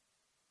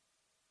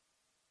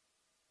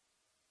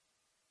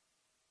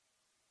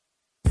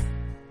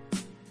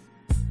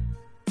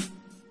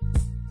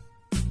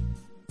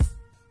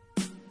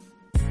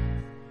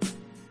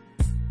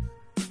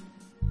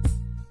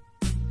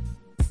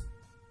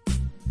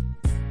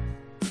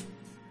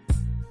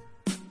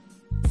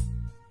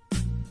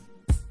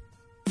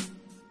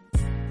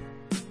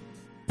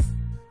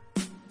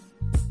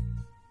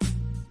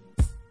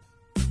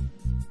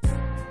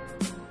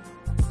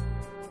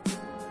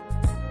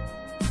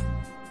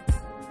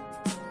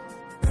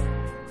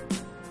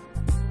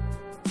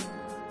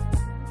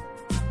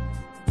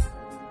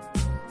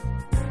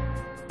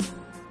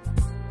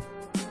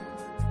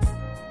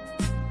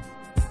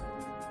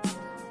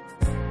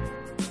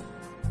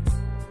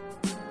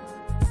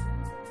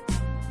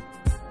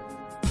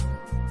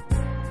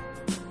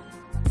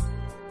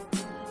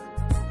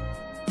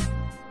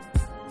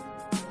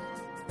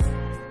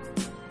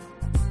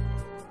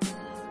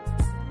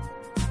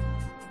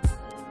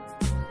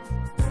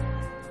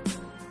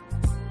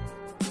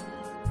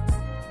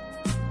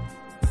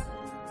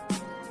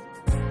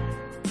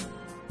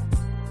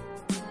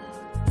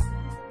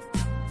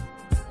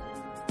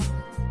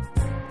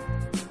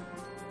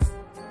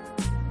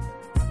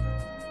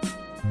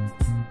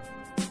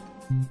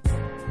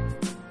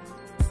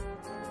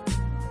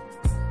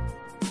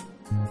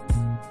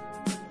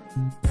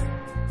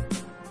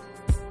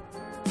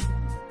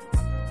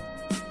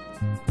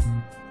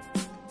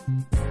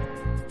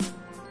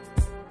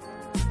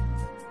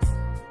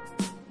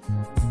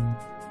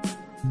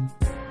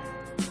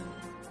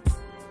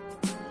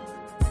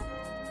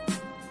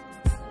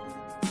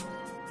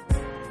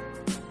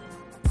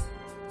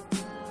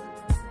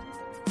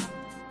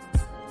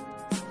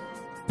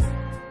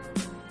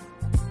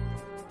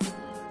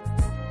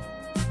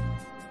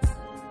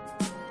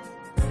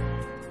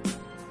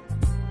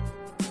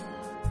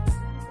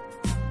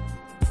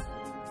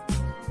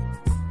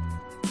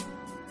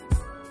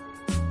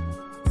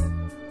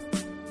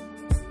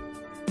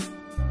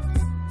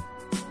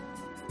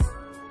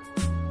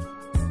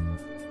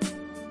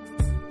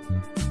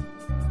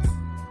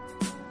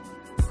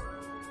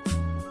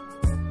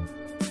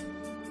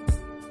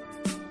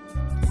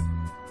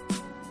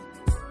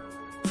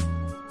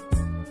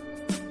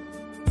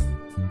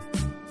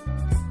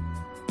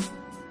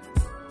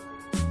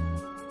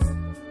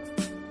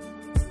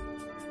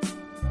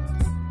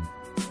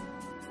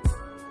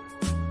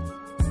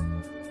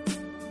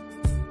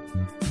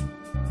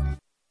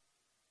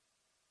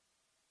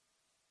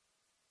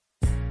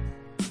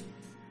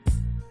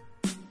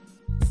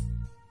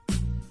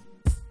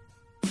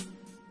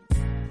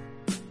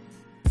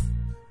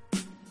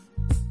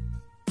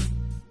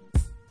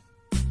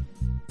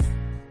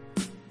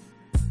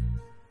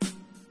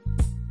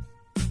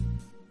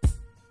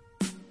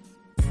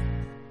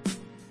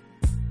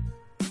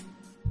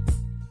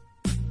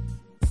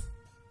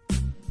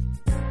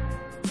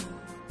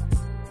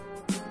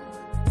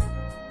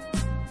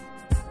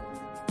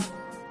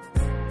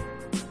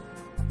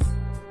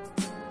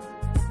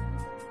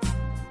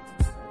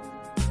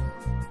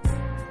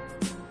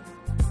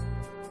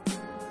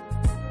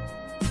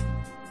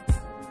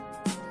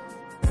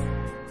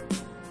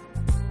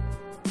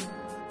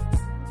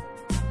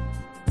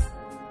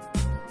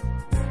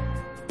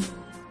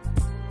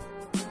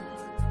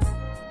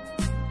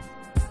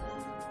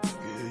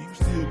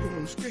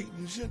 skating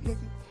and shit, nigga.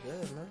 Yeah,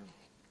 man.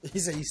 He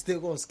said you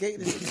still gonna skate?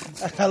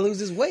 I gotta lose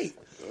this weight.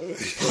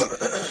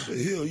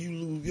 The hell you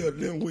lose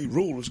goddamn weight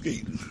roller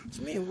skating?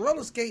 I mean,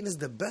 roller skating is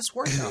the best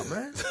workout,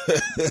 man.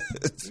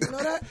 You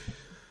know that?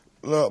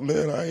 Look,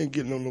 man, I ain't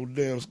getting on no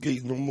damn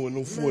skates no more than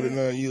no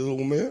 49 years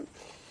old, man.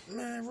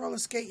 Man, roller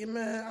skating,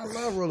 man. I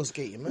love roller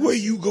skating, man. Where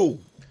you go?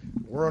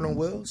 World on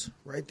Wheels,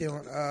 right there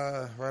on,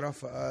 right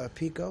off of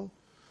Pico.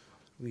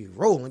 We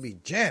rolling, we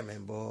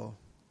jamming, boy.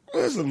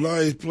 That's a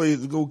nice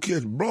place to go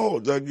catch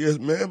broads, I guess,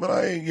 man. But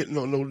I ain't getting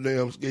on no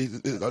damn skates.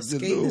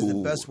 Skating is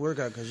the best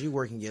workout because you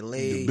working your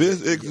legs. The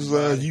best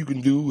exercise you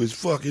can do is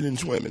fucking and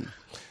swimming.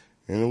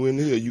 And when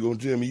the hell you gonna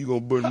tell me you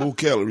gonna burn more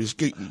calories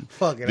skating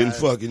than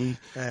fucking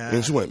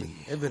and swimming?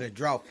 It been a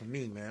drought for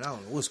me, man. I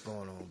don't know what's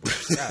going on, bro.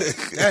 God,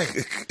 dang.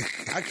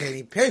 I can't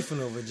even pay for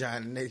no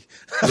vagina, nigga.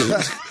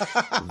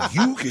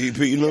 You can't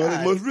pay none.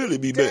 It must really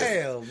be bad.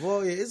 Damn,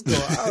 boy, it's going.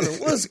 I don't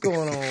know what's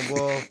going on,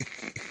 boy.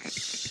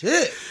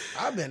 Shit,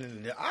 I've been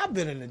in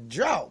the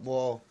drought,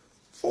 boy.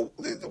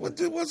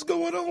 What's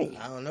going on?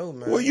 I don't know,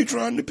 man. What are you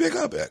trying to pick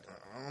up at?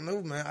 I don't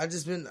know, man. I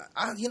just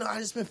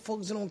been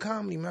focusing on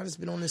comedy, man. I just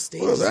been on this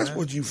stage. Well, that's man.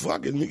 what you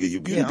fucking, nigga. You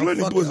getting I'm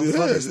plenty pussy.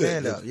 fucking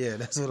stand up. Yeah,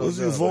 that's what I'm doing.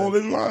 doing. Fall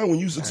in line when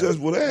you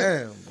successful at.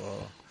 Damn,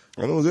 boy.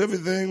 I know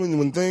everything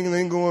when things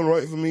ain't going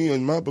right for me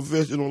in my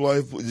professional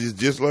life, it's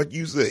just like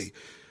you say.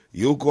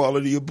 Your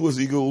quality of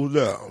pussy goes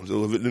down.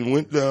 So if it done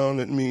went down,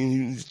 that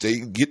means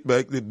you get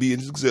back to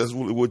being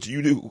successful at what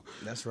you do.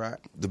 That's right.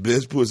 The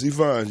best pussy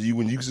finds you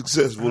when you're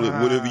successful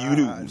at whatever you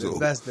do.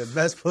 The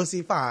best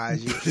pussy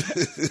finds you.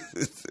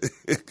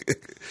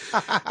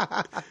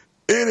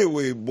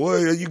 Anyway,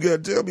 boy, you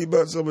got to tell me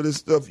about some of this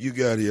stuff you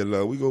got here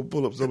now. We gonna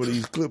pull up some of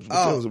these clips and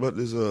tell us about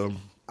this.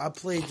 I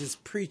played this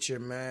preacher,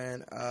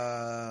 man.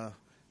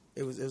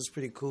 It was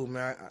pretty cool,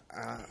 man.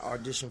 I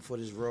auditioned for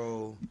this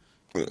role.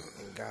 And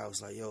the guy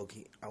was like, yo,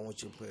 I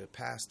want you to play a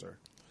pastor.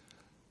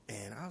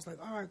 And I was like,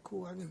 all right,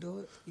 cool, I can do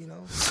it, you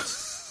know.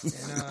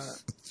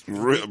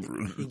 And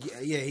Reverend.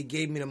 he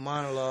gave me the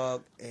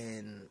monologue,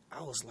 and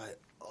I was like,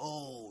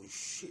 oh,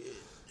 shit,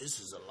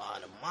 this is a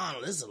lot of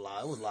monologue. It was a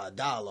lot of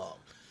dialogue.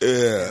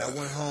 Yeah. And I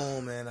went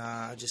home, and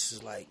I just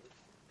was like,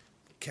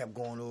 kept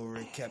going over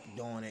it, kept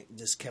doing it,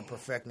 just kept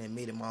perfecting it,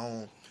 made it my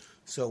own.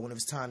 So when it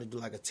was time to do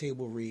like a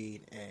table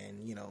read,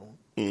 and, you know,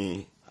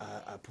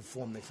 I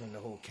performed it from the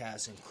whole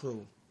cast and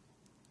crew.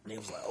 And it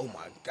was like, oh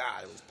my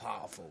God, it was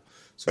powerful.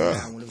 So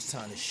now when it was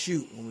time to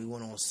shoot, when we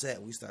went on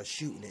set, we started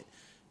shooting it.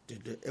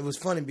 It was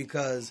funny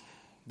because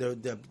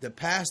the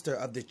pastor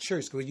of the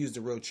church, because we used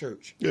the real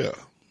church. Yeah.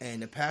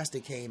 And the pastor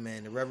came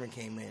in, the reverend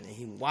came in, and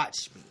he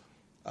watched me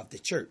of the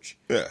church.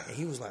 Yeah. And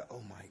he was like,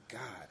 oh my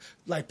God.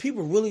 Like,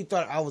 people really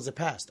thought I was a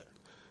pastor.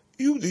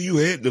 You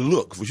had the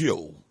look for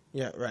sure.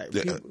 Yeah, right.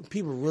 Yeah.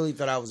 People really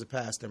thought I was a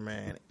pastor,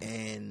 man.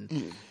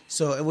 And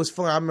so it was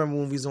fun. I remember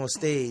when we was on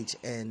stage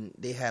and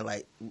they had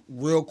like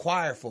real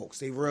choir folks.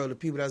 The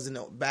people that was in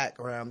the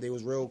background, they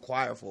was real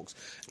choir folks.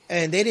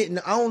 And they didn't,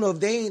 I don't know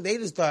if they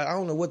just thought, I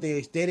don't know what they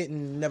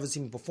didn't never see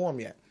me perform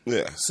yet.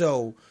 Yeah.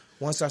 So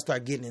once I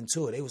started getting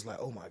into it, they was like,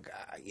 oh my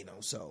God, you know,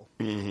 so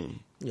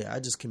yeah, I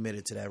just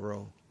committed to that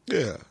role.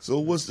 Yeah. So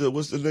what's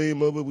the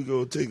name of it? We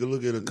gonna take a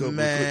look at a couple of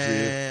clips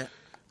here.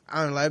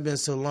 I don't know. It's been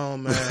so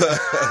long, man.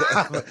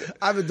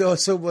 I've been doing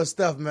so much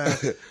stuff, man.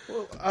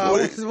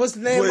 What's the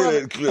name of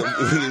it? Play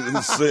that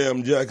clip.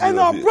 Sam Jackson. And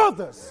our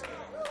brothers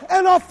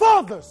and our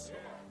fathers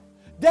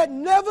that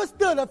never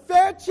stood a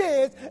fair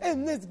chance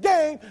in this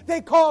game they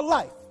call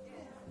life.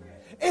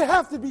 It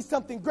has to be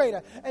something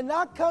greater. And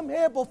I come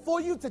here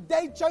before you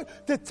today, church,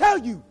 to tell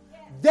you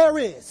there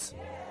is.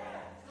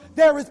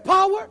 There is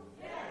power.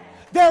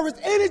 There is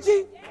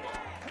energy.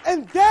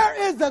 And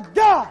there is a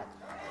God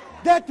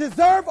that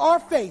deserve our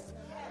faith,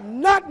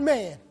 not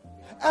man.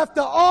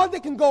 After all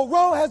that can go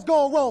wrong has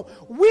gone wrong,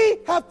 we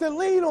have to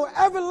lean on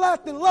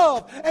everlasting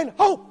love and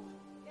hope.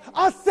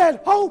 I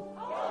said hope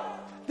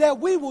that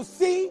we will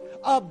see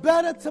a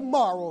better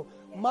tomorrow.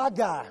 My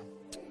God.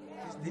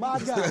 My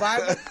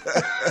God.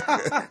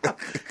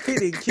 He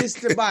didn't kiss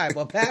the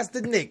Bible.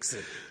 Pastor Nixon.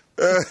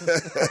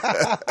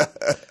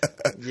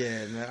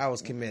 Yeah, man. I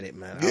was committed,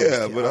 man.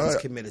 I was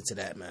committed to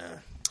that, man.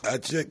 I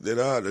checked it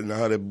out and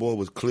how that boy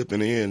was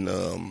clipping in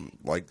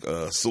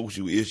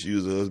social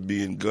issues of us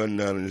being gunned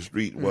down in the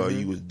street while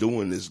he was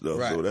doing this stuff.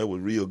 Right. So that was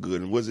real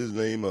good. And what's his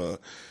name?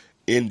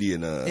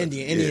 Indian.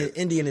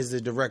 Indian is the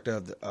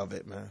director of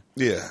it, man.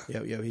 Yeah.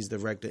 Yeah, he's the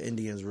director.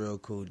 Indian's real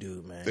cool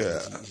dude, man.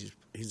 Yeah.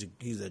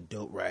 He's a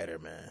dope writer,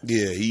 man.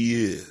 Yeah,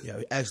 he is. Yeah,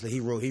 actually,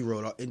 Indian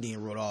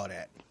wrote all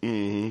that.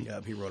 Mm-hmm.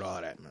 Yeah, he wrote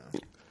all that, man.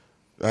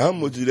 How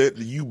much of that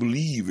do you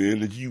believe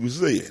in that you were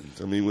saying?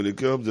 I mean, when it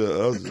comes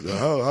to us,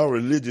 how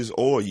religious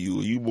are you?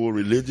 Are you more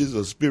religious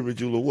or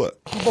spiritual or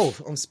what?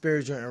 Both. I'm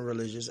spiritual and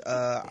religious.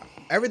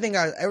 Everything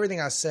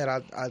I said,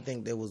 I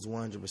think that was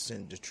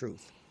 100% the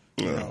truth.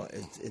 You know,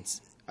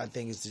 I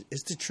think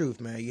it's the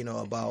truth, man. You know,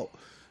 about,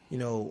 you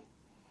know,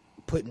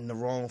 putting the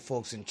wrong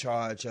folks in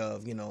charge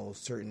of, you know,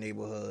 certain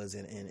neighborhoods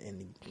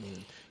and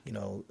you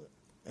know,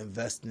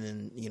 investing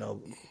in,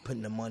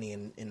 putting the money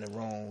in the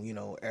wrong,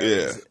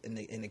 areas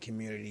in the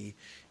community,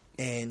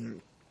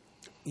 and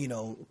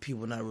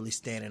people not really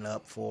standing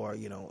up for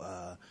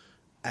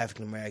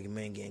African American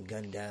men getting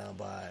gunned down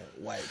by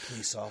white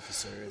police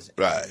officers.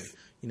 Right.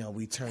 And,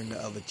 we turn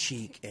the other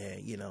cheek,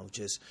 and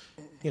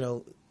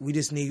we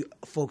just need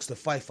folks to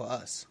fight for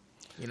us.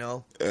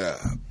 Yeah.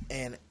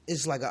 And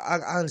it's like I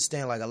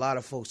understand, like, a lot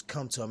of folks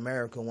come to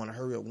America, want to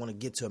hurry up, want to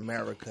get to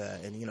America,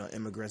 and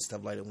immigrants,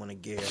 stuff like that, want to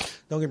get here.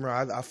 Don't get me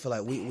wrong, I feel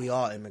like we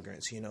all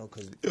immigrants,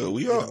 because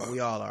we are.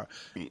 We all are.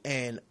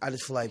 And I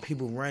just feel like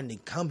people run to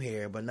come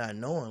here, but not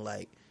knowing,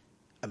 like,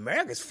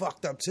 America's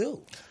fucked up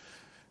too.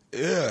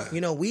 Yeah.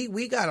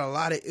 We got a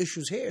lot of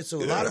issues here,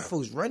 so a lot of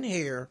folks run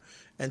here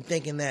and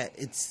thinking that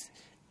it's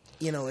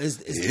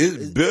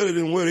better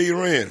than where they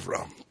ran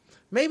from.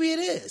 Maybe it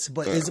is,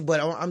 but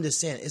I'm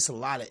just saying it's a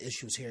lot of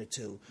issues here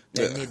too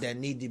that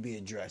need to be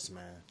addressed,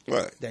 man.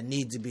 Right. That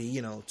need to be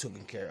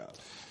taken care of.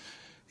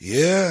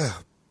 Yeah,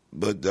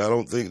 but I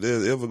don't think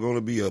there's ever going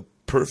to be a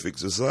perfect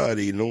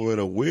society, no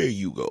matter where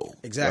you go.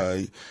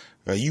 Exactly.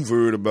 Now you've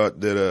heard about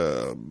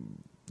that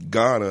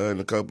Ghana and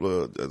a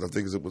couple of, I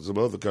think it was some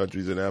other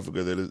countries in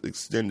Africa that has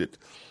extended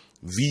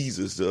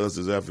visas to us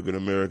as African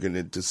American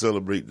and to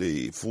celebrate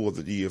the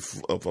 4th year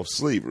of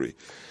slavery.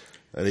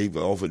 And they've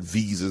offered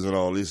visas and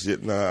all this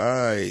shit.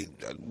 Now,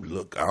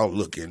 I'll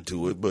look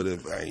into it, but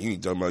if you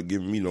ain't talking about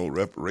giving me no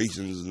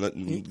reparations,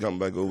 nothing, come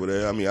back over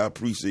there. I mean, I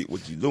appreciate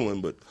what you're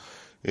doing, but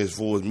as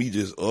far as me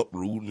just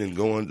uprooting and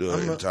going to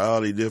an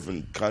entirely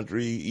different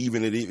country,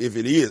 even if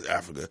it is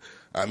Africa,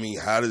 I mean,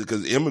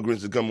 because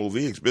immigrants that come over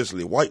here,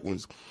 especially white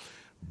ones,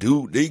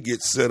 dude, they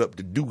get set up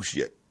to do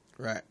shit.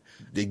 Right.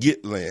 They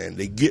get land,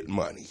 they get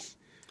money.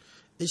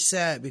 It's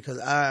sad because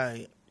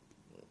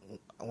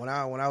when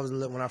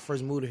I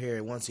first moved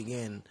here, once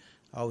again,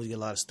 I always get a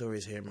lot of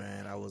stories here,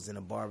 man. I was in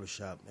a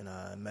barbershop and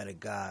I met a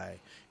guy.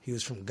 He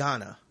was from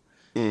Ghana.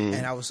 Mm-hmm.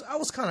 And I was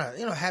kind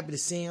of, happy to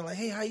see him. Like,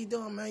 hey, how you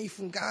doing, man? You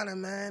from Ghana,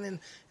 man? And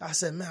I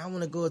said, man, I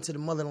want to go to the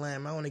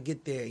motherland, man. I want to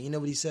get there. You know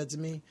what he said to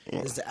me?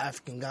 It's the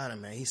African Ghana,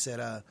 man. He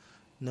said,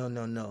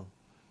 no.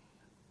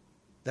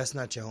 That's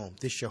not your home.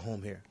 This your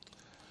home here.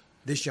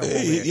 This your home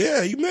here.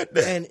 Yeah, you meant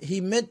that. And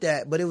he meant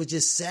that, but it was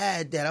just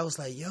sad that I was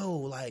like, yo,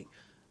 like,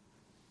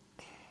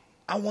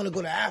 I want to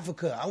go to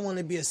Africa. I want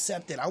to be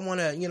accepted. I want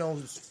to,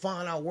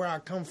 find out where I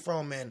come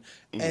from.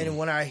 And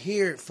when I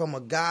hear it from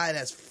a guy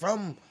that's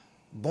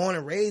born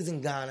and raised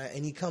in Ghana,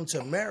 and he come to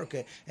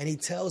America and he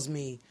tells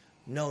me,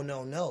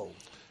 no.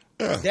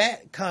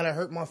 That kind of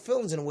hurt my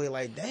feelings in a way.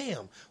 Like,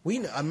 damn,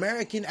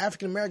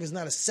 African Americans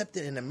not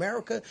accepted in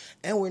America,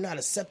 and we're not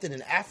accepted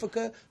in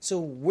Africa. So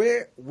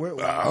where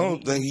I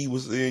don't think he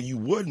was saying you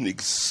wasn't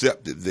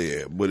accepted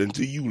there, but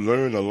until you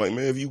learn, man,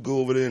 if you go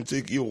over there and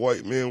take your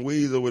white man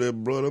ways over there,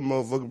 brother,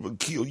 motherfucker will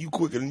kill you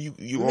quicker than you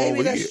maybe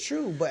over that's here.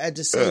 true, but at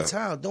the same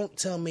time, don't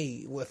tell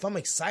me if I'm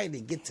excited to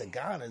get to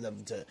Ghana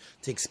to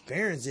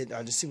experience it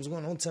or to see what's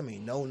going on. Don't tell me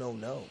no.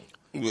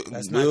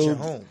 That's not your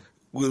home.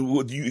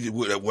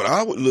 What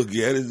I would look at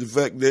is the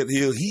fact that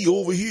he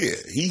over here.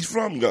 He's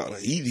from Ghana.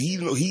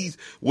 He's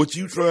what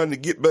you trying to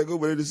get back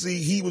over there to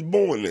see. He was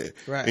born there,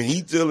 right? And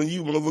he telling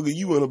you, motherfucker,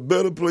 you in a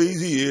better place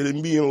here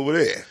than being over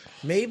there.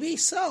 Maybe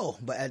so,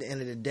 but at the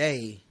end of the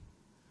day,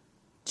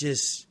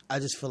 I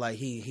just feel like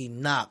he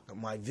knocked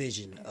my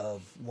vision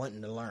of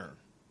wanting to learn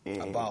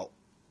about.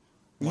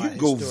 You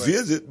go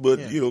visit, but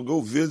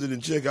go visit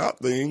and check out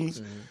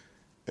things. Mm-hmm.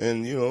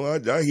 And,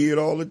 I hear it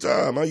all the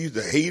time. I used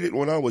to hate it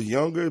when I was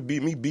younger,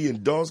 me being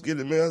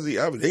dark-skinned. Man,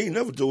 they ain't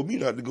never told me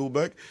not to go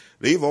back.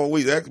 They've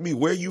always asked me,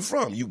 where you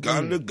from? You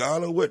Ghana,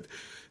 what?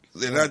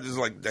 And I just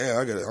like,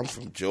 damn, I'm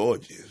from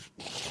Georgia.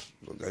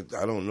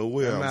 I don't know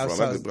where I'm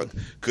from. I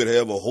could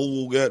have a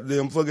whole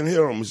goddamn fucking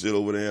hair on my shit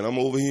over there, and I'm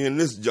over here in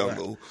this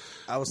jungle.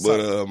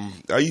 Right.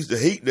 I used to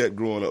hate that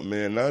growing up,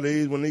 man.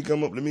 Nowadays, when they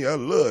come up to me, I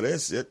love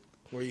that shit.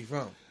 Where you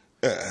from?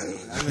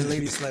 I mean,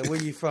 ladies like,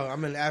 where you from? I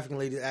mean, an African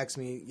lady asked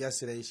me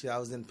yesterday. I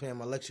was in paying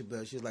my lecture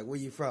bill. She was like, where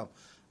you from?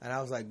 And I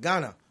was like,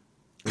 Ghana.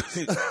 I'm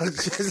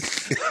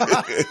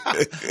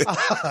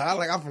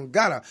from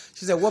Ghana.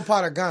 She said, what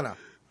part of Ghana?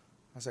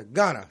 I said,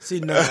 Ghana. See,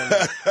 no.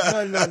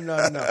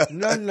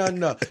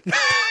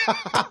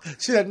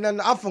 She said, no,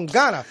 I'm from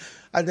Ghana.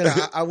 And then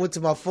I went to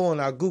my phone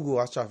and I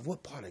Googled. I started,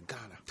 what part of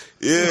Ghana?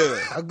 Yeah.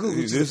 I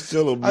Googled. Just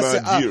tell them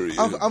Nigeria.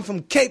 I'm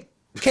from Cape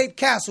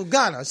Castle,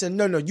 Ghana. I said,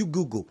 no, you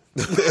Google.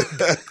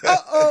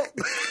 Uh-oh.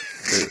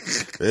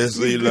 That's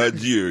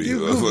Nigeria. You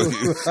Google.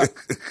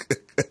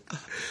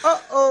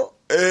 Uh-oh.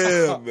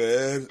 Yeah,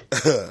 man.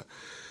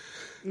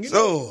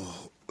 So,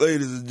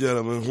 ladies and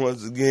gentlemen,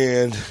 once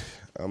again,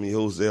 I'm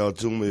your host, Al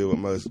Toomer, with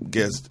my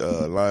guest,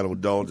 Lionel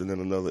Dalton, in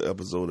another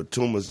episode of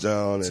Toomer's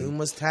Town.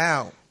 Toomer's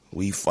Town.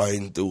 We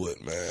fighting through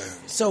it, man.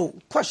 So,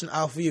 question,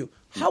 Al, for you.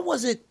 How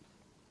was the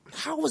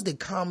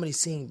comedy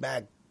scene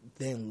back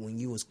then when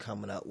you was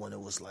coming up, when it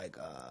was like,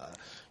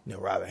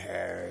 Robert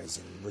Harris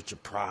and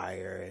Richard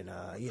Pryor and,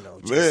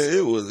 just, man,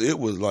 it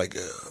was like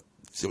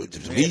to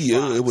me,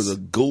 it was a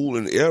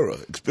golden era,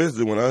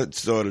 especially when I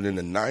started in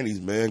the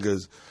 90s, man,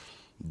 because,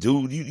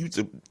 dude,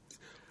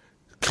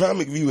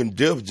 Comic View and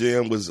Def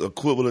Jam was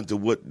equivalent to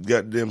what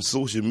goddamn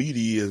social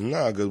media is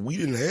now, because we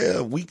didn't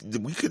have, we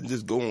couldn't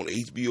just go on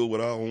HBO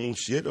with our own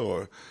shit,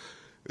 or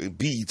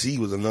BET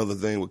was another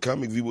thing. With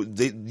Comic View,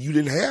 you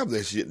didn't have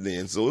that shit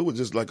then, so it was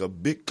just like a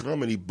big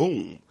comedy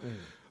boom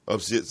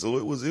of shit. So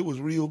it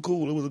was real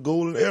cool. It was a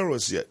golden era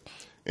of shit,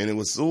 and it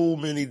was so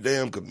many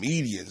damn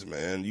comedians,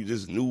 man. You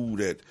just knew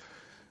that.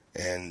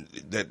 And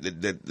that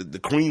the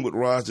cream would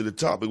rise to the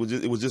top. It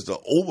was just an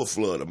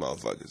overflood of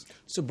motherfuckers.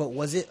 So, but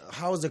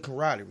how was the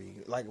camaraderie?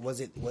 Like,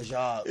 was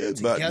y'all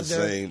it's together? About the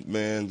same,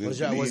 man. Was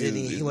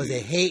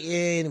it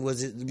hating?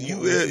 Was it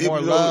more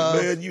it,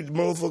 love? Man, you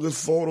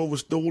motherfuckers fought over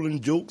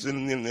stolen jokes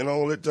and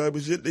all that type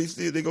of shit. They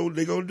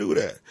gonna do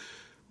that.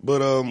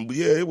 But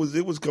yeah, it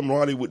was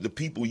camaraderie with the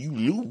people you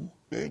knew.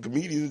 Man,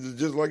 comedians is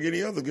just like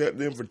any other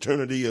goddamn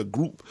fraternity or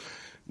group.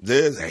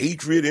 There's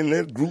hatred in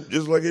that group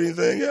just like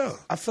anything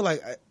else. I feel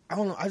like I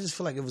don't know. I just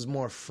feel like it was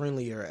more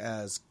friendlier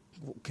as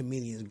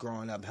comedians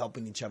growing up,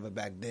 helping each other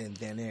back then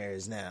than there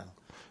is now.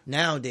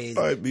 Nowadays,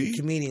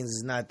 comedians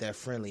is not that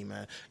friendly,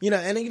 man.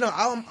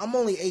 I'm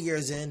only 8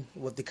 years in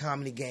with the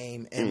comedy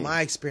game, and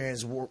my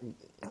experience, in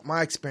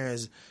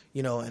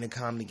the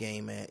comedy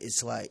game, man,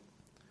 it's like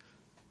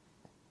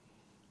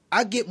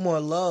I get more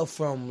love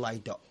from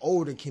like the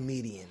older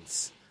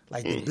comedians.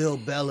 Like the Bill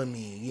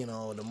Bellamy,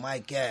 the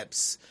Mike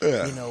Epps,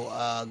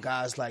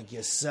 guys like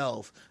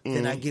yourself,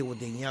 than I get with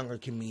the younger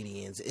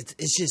comedians. It's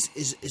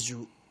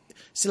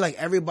like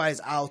everybody's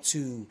out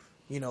to,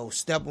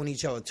 step on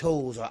each other's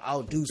toes or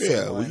outdo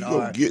someone,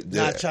 or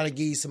not trying to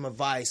give you some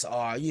advice,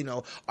 or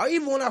even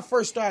when I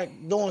first started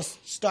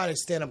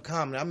stand up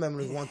comedy, I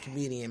remember this one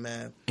comedian,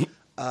 man.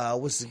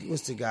 What's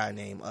the guy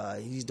name?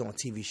 He's doing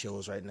TV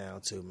shows right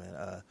now too,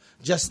 man.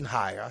 Justin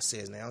Heyer, I say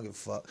his name. I don't give a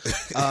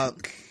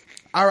fuck.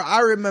 I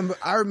remember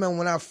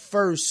when I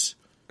first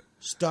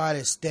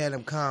started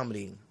stand-up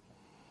comedy,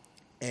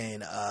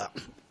 and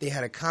they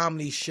had a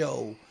comedy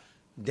show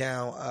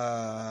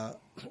down.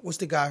 What's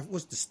the guy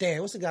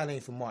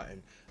name for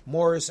Martin?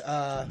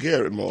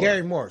 Gary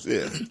Morris.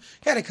 Yeah, he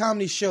had a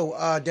comedy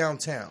show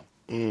downtown,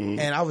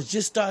 and I was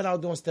just starting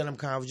out doing stand-up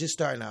comedy. I was just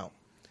starting out,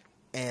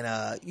 and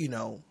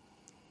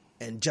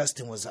and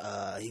Justin was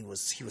he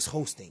was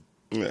hosting.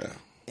 Yeah,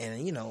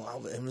 and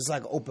it was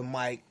like an open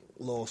mic.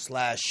 Little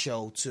 /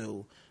 show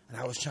too, and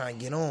I was trying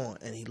to get on,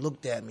 and he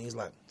looked at me. He's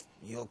like,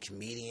 "You're a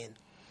comedian,"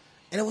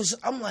 and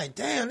I'm like,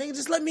 "Damn, nigga,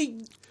 just let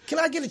me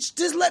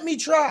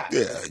try."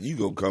 Yeah, you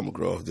gonna come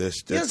across that.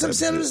 You know what I'm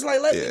saying? I'm just like,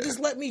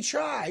 let me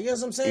try. You know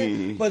what I'm saying?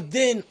 Mm-hmm. But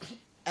then,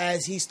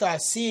 as he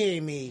starts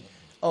seeing me,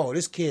 oh,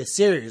 this kid's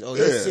serious. Oh,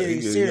 this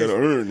serious. You gotta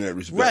earn that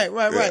respect.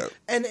 Right. Yeah.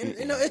 And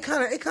it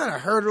kind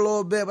of hurt a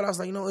little bit, but I was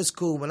like, it's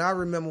cool. But I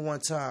remember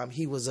one time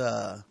he was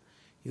on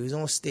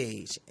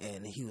stage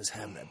and he was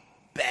having a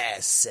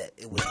bad set.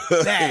 It was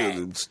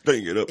bad.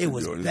 Stinking up. It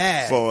was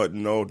bad. Fart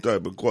and all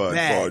type of quiet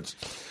farts.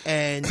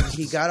 And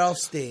he got off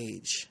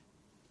stage,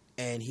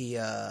 and he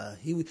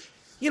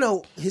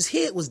his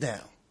head was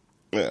down.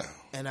 Yeah.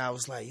 And I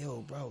was like,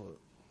 "Yo, bro,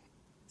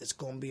 it's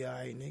gonna be all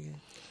right, nigga.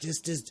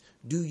 Just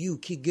do you.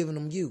 Keep giving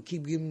them you.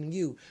 Keep giving them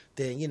you."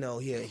 Then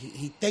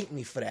he thanked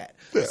me for that.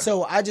 Yeah.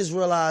 So I just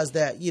realized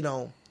that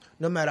no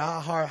matter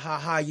how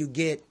high you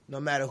get,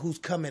 no matter who's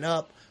coming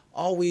up,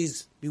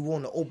 always be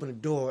willing to open the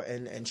door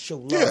and show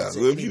love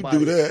to anybody. You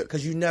do that,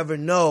 because you never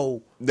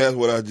know. That's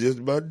what I just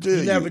about to tell you.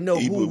 You never know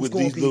who's with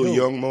going these to be little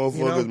who, young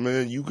motherfuckers,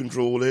 man. You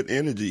control that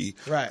energy,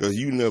 right? Because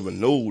you never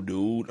know,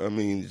 dude. I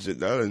mean, I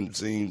done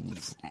seen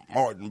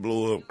Martin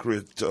blow up,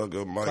 Chris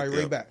Tucker, Mike,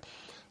 right back.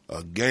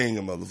 A gang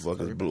of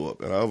motherfuckers blew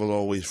up, and I was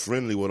always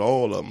friendly with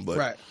all of them. But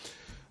right.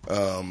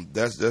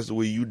 That's the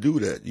way you do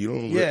that. You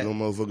don't let no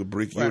motherfucker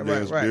break your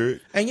damn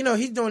spirit. And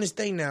he's doing his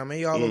thing now, man.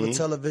 He all over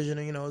television,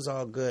 and it's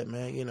all good,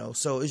 man.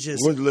 So it's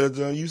just. When's the last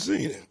time you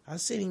seen him? I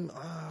seen him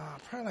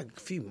probably a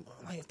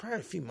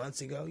few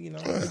months ago.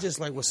 It's just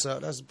like, what's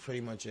up? That's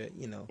pretty much it.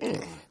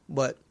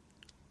 But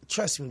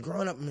trust me,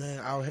 growing up,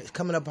 man,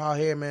 coming up out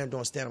here, man,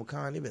 doing stand up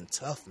comedy, it's been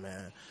tough,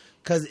 man.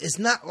 Because it's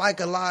not like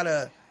a lot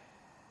of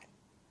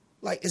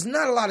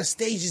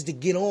stages to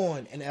get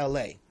on in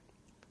L.A.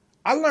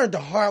 I learned the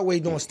hard way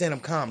doing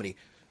stand-up comedy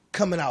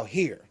coming out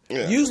here.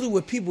 Yeah. Usually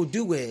what people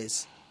do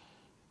is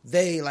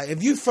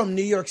if you're from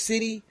New York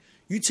City,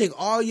 you take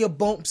all your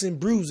bumps and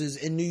bruises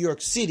in New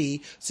York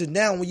City. So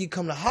now when you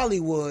come to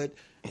Hollywood,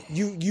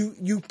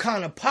 you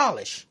kind of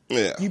polish.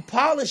 Yeah. You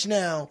polish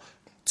now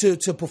to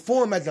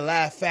perform at the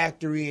Laugh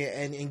Factory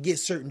and get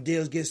certain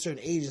deals, get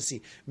certain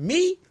agency.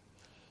 Me,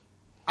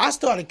 I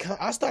started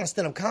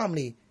stand-up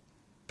comedy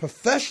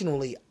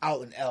professionally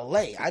out in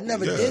L.A. I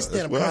never did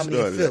stand-up comedy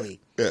in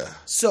Philly. Yeah.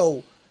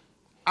 So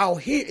out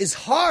here, it's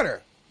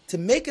harder to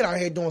make it out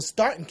here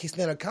starting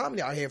stand-up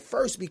comedy out here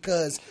first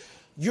because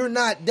you're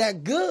not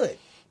that good.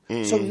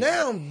 So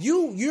now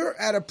you're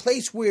at a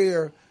place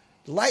where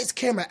lights,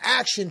 camera,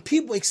 action,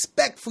 people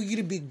expect for you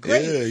to be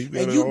great.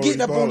 Yeah, and you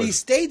getting up on these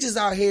stages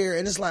out here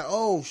and it's like,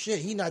 oh shit,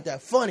 he not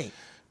that funny.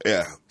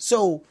 Yeah.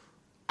 So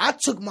I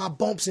took my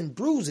bumps and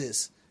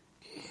bruises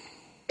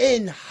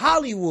in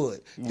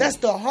Hollywood. That's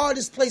the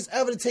hardest place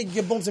ever to take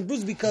your bumps and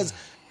bruises because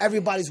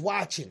everybody's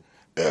watching.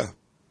 Yeah.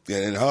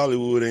 And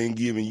Hollywood ain't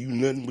giving you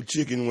nothing but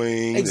chicken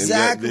wings.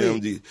 Exactly.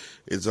 And goddamn,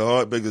 it's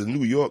hard because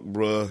New York,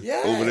 bruh,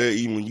 Yeah. over there,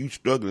 even when you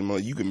struggling,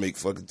 man, you can make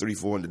fucking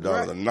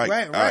 $300-$400 a night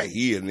Right. out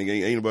here.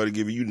 Nigga, ain't nobody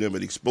giving you nothing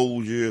but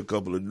exposure, a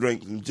couple of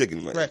drinks, and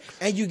chicken wings. Right,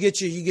 and you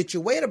get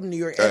your weight up in New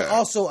York, and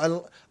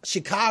also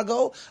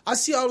Chicago. I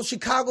see all the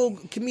Chicago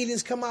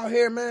comedians come out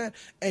here, man,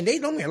 and they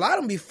don't mean a lot of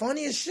them be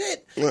funny as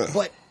shit,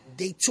 but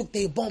they took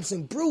their bumps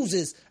and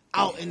bruises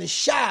out in the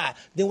shy.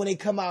 Then when they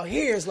come out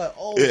here, it's like,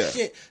 oh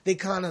shit, they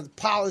kind of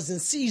polish and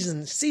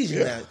season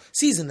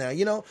now,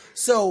 you know.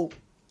 So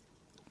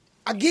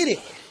I get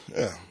it.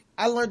 Yeah.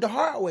 I learned the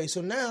hard way,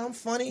 so now I'm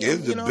funny.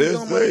 It's you the know, best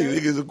I'm doing my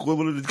thing. thing. Niggas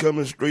equivalent to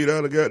coming straight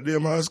out of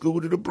goddamn high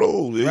school to the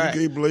pros. Right.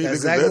 You can't blame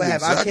That's niggas. exactly what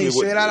happened. I came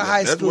straight out of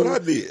high school. That's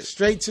what I did.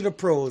 Straight to the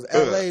pros.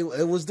 LA,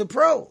 it was the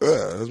pros.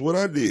 Yeah, that's what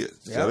I did.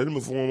 So Yep. I didn't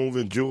perform over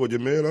in Georgia,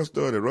 man. I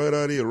started right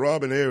out here.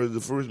 Robin Harris, the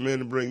first man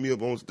to bring me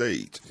up on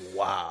stage.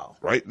 Wow.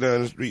 Right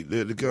down the street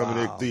there at the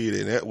Comedy Wow. Theater,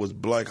 and that was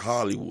Black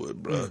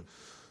Hollywood, bro.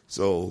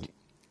 So,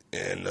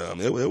 and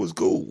it was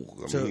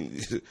cool. I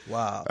mean,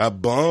 wow. I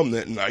bombed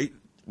that night.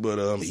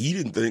 But he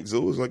didn't think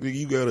so. It's like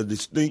you got a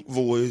distinct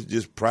voice.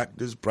 Just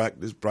practice,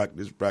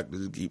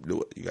 and keep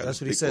doing it. You gotta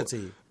That's what he said to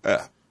you.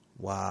 Yeah.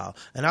 Wow.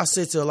 And I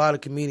say to a lot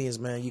of comedians,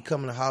 man, you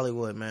coming to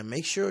Hollywood, man,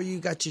 make sure you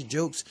got your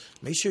jokes.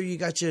 Make sure you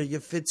got your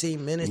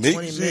 15 minutes, Make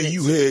 20 sure minutes.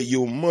 you had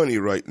your money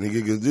right, nigga,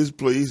 because this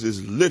place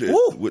is littered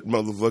Woo. with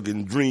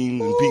motherfucking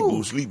dreams and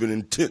people sleeping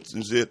in tents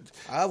and shit.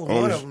 I was on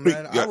one the of them, street.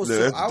 man. I Goddamn, was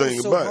that's the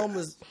thing so about it.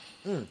 homeless.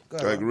 Go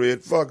ahead. Like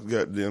Red Fox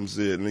goddamn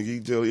said, nigga, you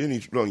tell any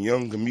strong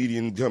young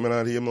comedian coming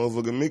out here,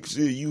 motherfucker, make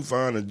sure you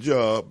find a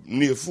job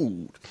near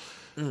food.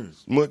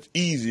 It's much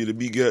easier to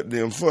be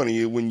goddamn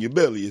funny when your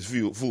belly is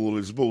full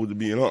as opposed to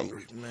being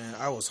hungry. Man,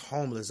 I was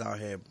homeless out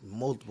here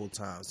multiple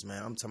times,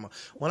 man. I'm talking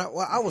about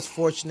I was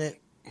fortunate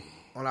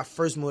when I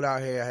first moved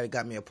out here. I had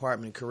got me an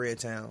apartment in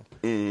Koreatown,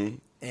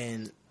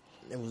 and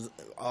it was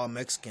all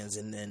Mexicans,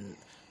 and then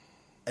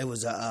it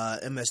was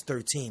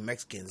MS-13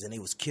 Mexicans, and they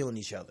was killing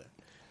each other.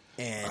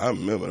 And I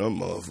remember them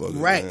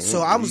motherfuckers. right, man.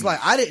 so I was like,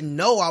 I didn't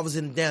know I was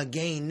in a damn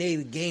gang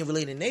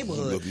related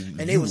neighborhood, Look, and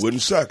they you was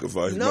wouldn't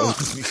sacrifice, no.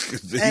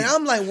 motherfuckers. And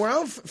I'm like, where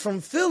I'm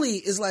from Philly,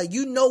 it's like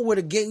you know where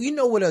the gang, you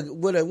know where the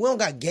we don't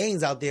got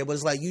gangs out there, but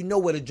it's like you know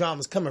where the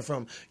drama's coming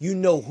from. You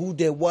know who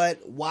did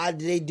what, why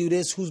did they do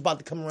this, who's about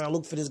to come around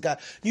look for this guy.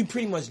 You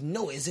pretty much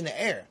know it's in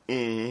the air.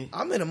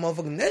 I'm in a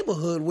motherfucking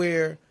neighborhood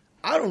where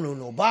I don't know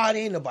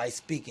nobody, ain't nobody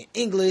speaking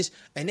English,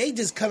 and they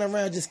just come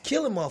around just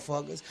killing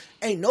motherfuckers.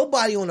 Ain't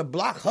nobody on the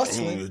block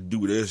hustling. Just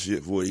do that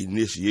shit for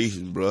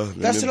initiation, bro.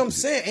 That's what I'm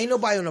saying. Ain't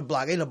nobody on the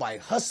block. Ain't nobody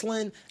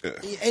hustling.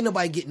 Ain't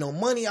nobody getting no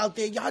money out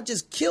there. Y'all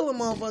just killing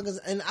motherfuckers,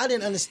 and I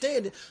didn't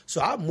understand it. So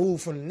I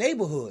moved from the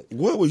neighborhood.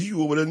 What was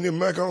you over there near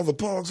MacArthur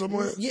Park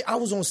somewhere? Yeah, I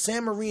was on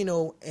San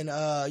Marino in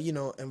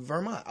in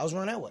Vermont. I was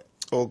running that way.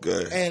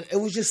 Okay. And it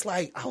was just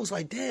like, I was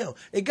like, damn.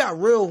 It got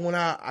real when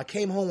I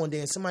came home one day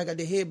and somebody got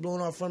their head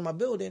blown off in front of my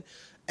building,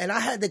 and I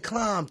had to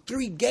climb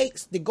 3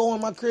 gates to go in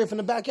my crib from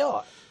the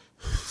backyard.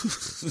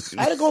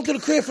 I had to go to the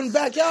crib from the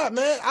backyard,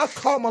 man. I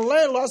called my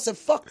landlord. I said,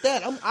 fuck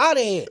that. I'm out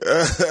of here.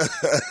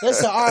 They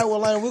said, all right, well,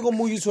 Lionel, we're going to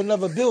move you to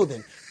another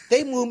building.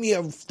 They moved me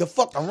the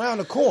fuck around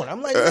the corner.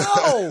 I'm like,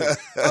 no,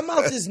 I'm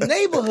out this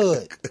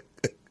neighborhood.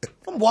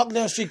 I'm walking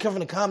down the street coming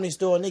from the Comedy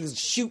Store, niggas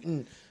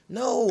shooting.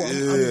 No,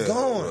 I'm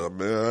gone.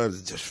 Man, I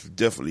just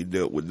definitely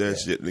dealt with that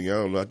shit, nigga.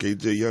 I don't know. I can't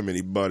tell you how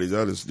many bodies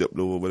I done stepped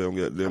over them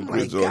goddamn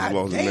Prince George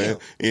Lawson, man.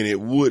 And it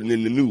wasn't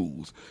in the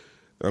news.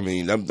 I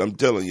mean, I'm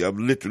telling you, I've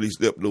literally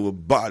stepped over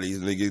bodies,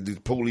 nigga. The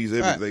police,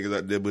 everything is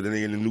out there, but it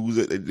ain't in the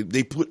news.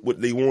 They put what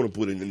they want to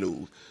put in the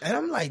news. And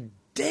I'm like,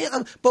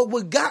 damn. But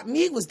what got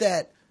me was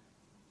that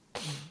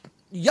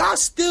y'all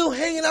still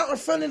hanging out in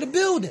front of the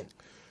building.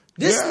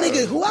 This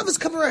nigga, whoever's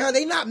coming around here,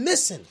 they not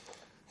missing.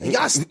 And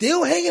y'all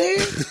still hanging here?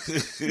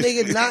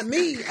 Nigga, not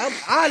me. I'm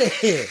out of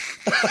here.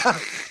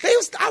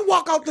 I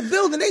walk out the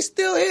building, they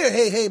still here.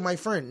 Hey, my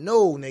friend.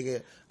 No,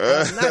 nigga.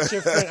 I'm not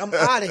your friend. I'm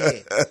out of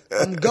here.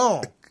 I'm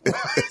gone.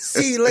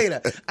 See you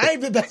later. I ain't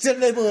been back to the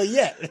neighborhood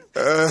yet.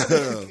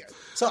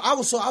 So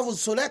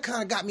that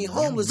kind of got me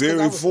homeless.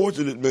 Very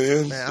fortunate,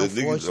 man. Man, I'm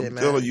fortunate, I'm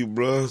man. telling you,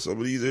 bro. Some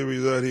of these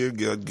areas out here,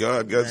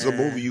 God got something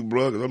over you,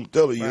 bro. Cause I'm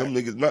telling you, them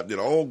niggas. Not that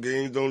all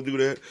gangs don't do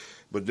that,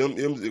 but them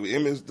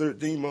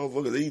MS-13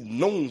 motherfuckers, they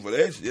known for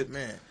that shit,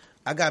 man.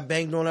 I got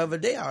banged on the other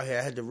day out here.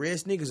 I had the red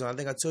sneakers on. I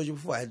think I told you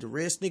before. I had the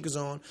red sneakers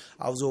on.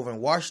 I was over in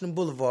Washington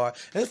Boulevard.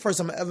 And it's the first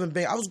time I ever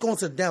been. I was going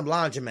to the damn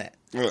laundromat.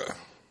 Yeah.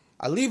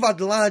 I leave out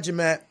the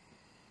laundromat,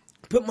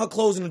 put my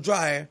clothes in the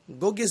dryer,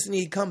 go get some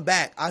eat, come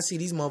back. I see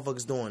these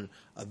motherfuckers doing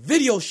a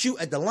video shoot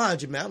at the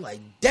laundromat. I'm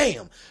like,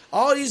 damn.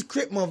 All these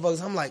Crip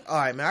motherfuckers. I'm like, all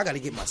right, man, I got to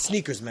get my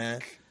sneakers,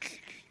 man.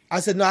 I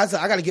said, I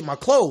got to get my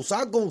clothes. So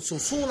I go, so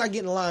soon I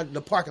get in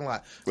the parking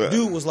lot, the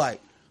dude was like,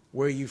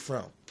 where are you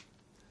from?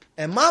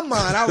 In my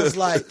mind, I was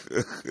like,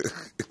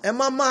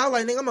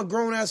 nigga, I'm a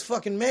grown ass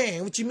fucking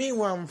man. What you mean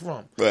where I'm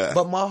from? Yeah.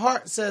 But my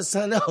heart says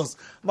something else.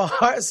 My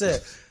heart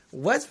said,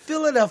 West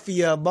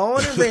Philadelphia,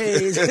 born and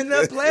raised in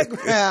the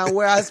playground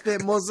where I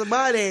spent most of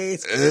my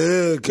days.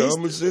 Yeah,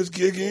 common sense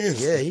kick in.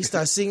 Yeah, he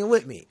started singing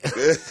with me.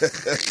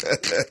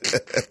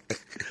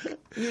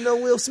 You know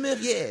Will Smith?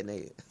 Yeah,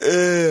 nigga.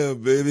 Yeah,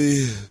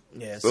 baby.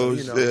 Yeah, So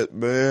you know. shit,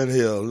 man.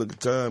 Hell, look at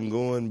time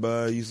going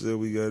by. You said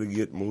we got to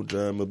get more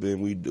time up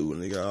in. We do,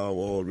 and they got our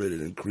already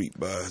done creep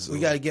by. So. We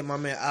got to get my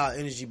man our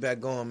energy back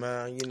going,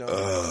 man. You know.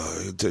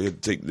 I tell you,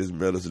 take this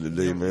medicine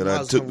today, Yeah, man.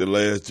 I took the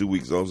last 2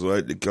 weeks off, so I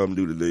had to come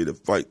do today to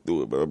fight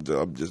through it. But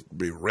I'm just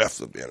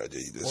bereft of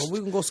energy. Well,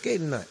 we can go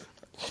skating tonight.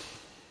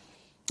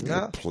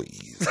 Yeah, Nah?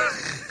 please.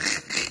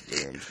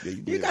 Damn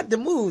skate, You man. got the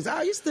moves.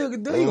 How you still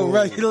can do? You gonna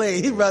run your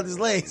legs? He run his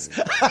legs.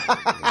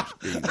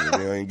 Skate, man.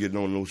 I ain't getting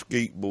on no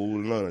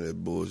skateboard, none of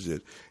that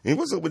bullshit. And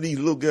what's up with these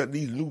little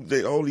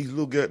all these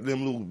little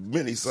goddamn little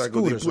mini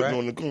cycles Scooters, they putting right?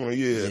 on the corner?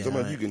 Yeah, Yeah,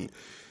 somebody right. you can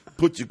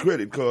put your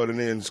credit card in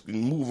there and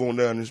move on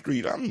down the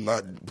street. I'm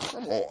not.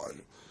 Come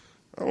on.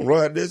 I don't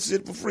ride that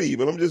shit for free,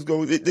 but I'm just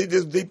going.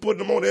 They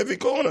putting them on every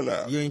corner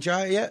now. You ain't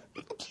tried it yet?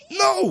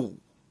 No.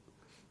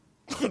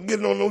 I'm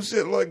getting on no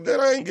shit like that.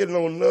 I ain't getting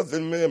on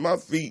nothing, man. My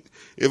feet,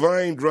 if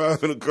I ain't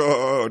driving a car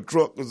or a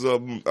truck or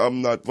something,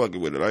 I'm not fucking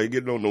with it. I ain't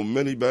getting on no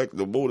mini bike,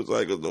 no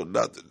motorcycles, no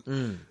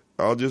nothing.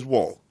 I'll just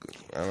walk.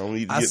 I don't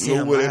need to get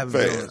nowhere that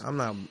fast.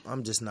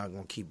 I'm just not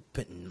gonna keep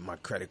putting my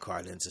credit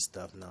card into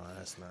stuff. No,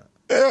 that's not.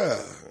 Yeah.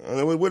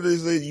 I mean, what do they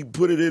say? You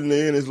put it in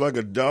there and it's like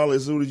 $1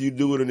 as soon as you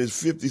do it, and it's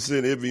 50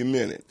 cents every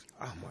minute.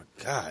 Oh my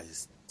God,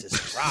 it's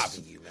just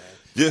robbing you, man.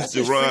 Just That's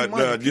to free ride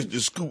money. down, just to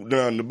scoot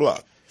down the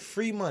block.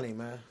 Free money,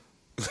 man.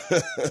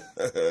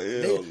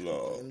 Hell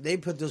no. They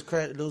put those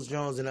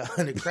Jones in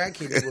the crack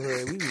kid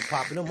neighborhood. We be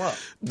popping them up.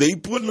 They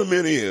putting them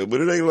in here, but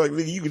it ain't like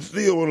nigga, you can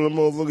steal one of them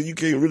motherfuckers. You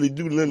can't really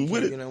do nothing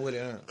with it. You know, with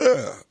it, huh?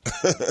 Yeah.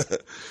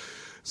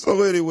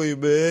 So anyway,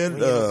 man. We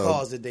get no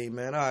calls today,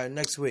 man. All right,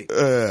 next week.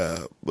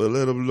 But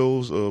let them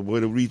know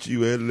where to reach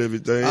you at and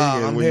everything.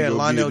 and I'm when here, you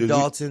gonna be Lionel this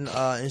Dalton,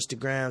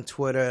 Instagram,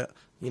 Twitter,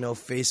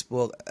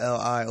 Facebook,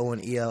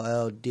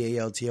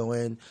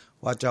 LionelDalton.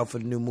 Watch out for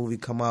the new movie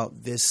come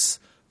out this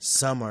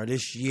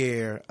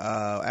year,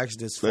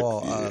 actually this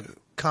fall, year.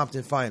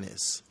 Compton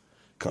Finest.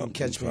 You can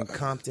catch me in Finest.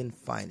 Compton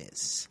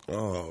Finest.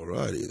 All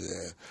righty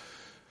then.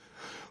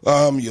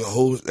 I'm your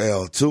host,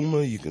 Al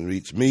Toomer. You can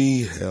reach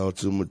me, Al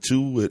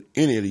Toomer2, with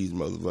any of these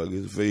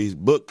motherfuckers.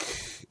 Facebook,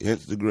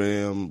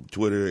 Instagram,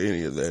 Twitter,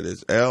 any of that.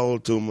 It's Al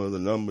Toomer, the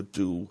number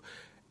 2,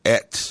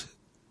 at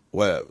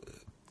whatever.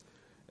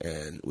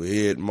 And we're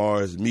here at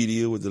Mars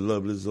Media with the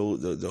lovely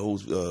the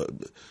host,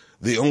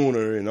 the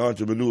owner and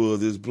entrepreneur of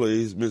this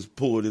place, Miss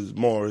Portis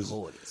Morris.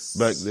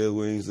 Back there,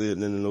 we ain't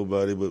saying nothing to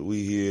nobody, but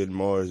we here at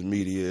Mars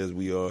Media as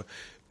we are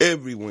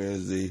every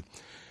Wednesday.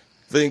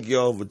 Thank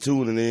y'all for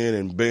tuning in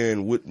and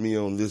bearing with me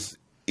on this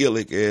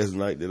illic ass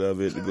night that I've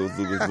had to go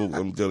through with folks.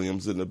 I'm telling you,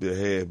 I'm sitting up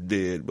here half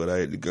dead, but I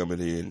had to come in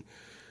here and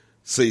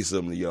say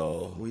something to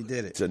y'all. We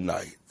did it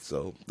tonight.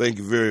 So thank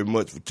you very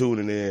much for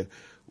tuning in.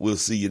 We'll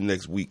see you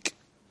next week.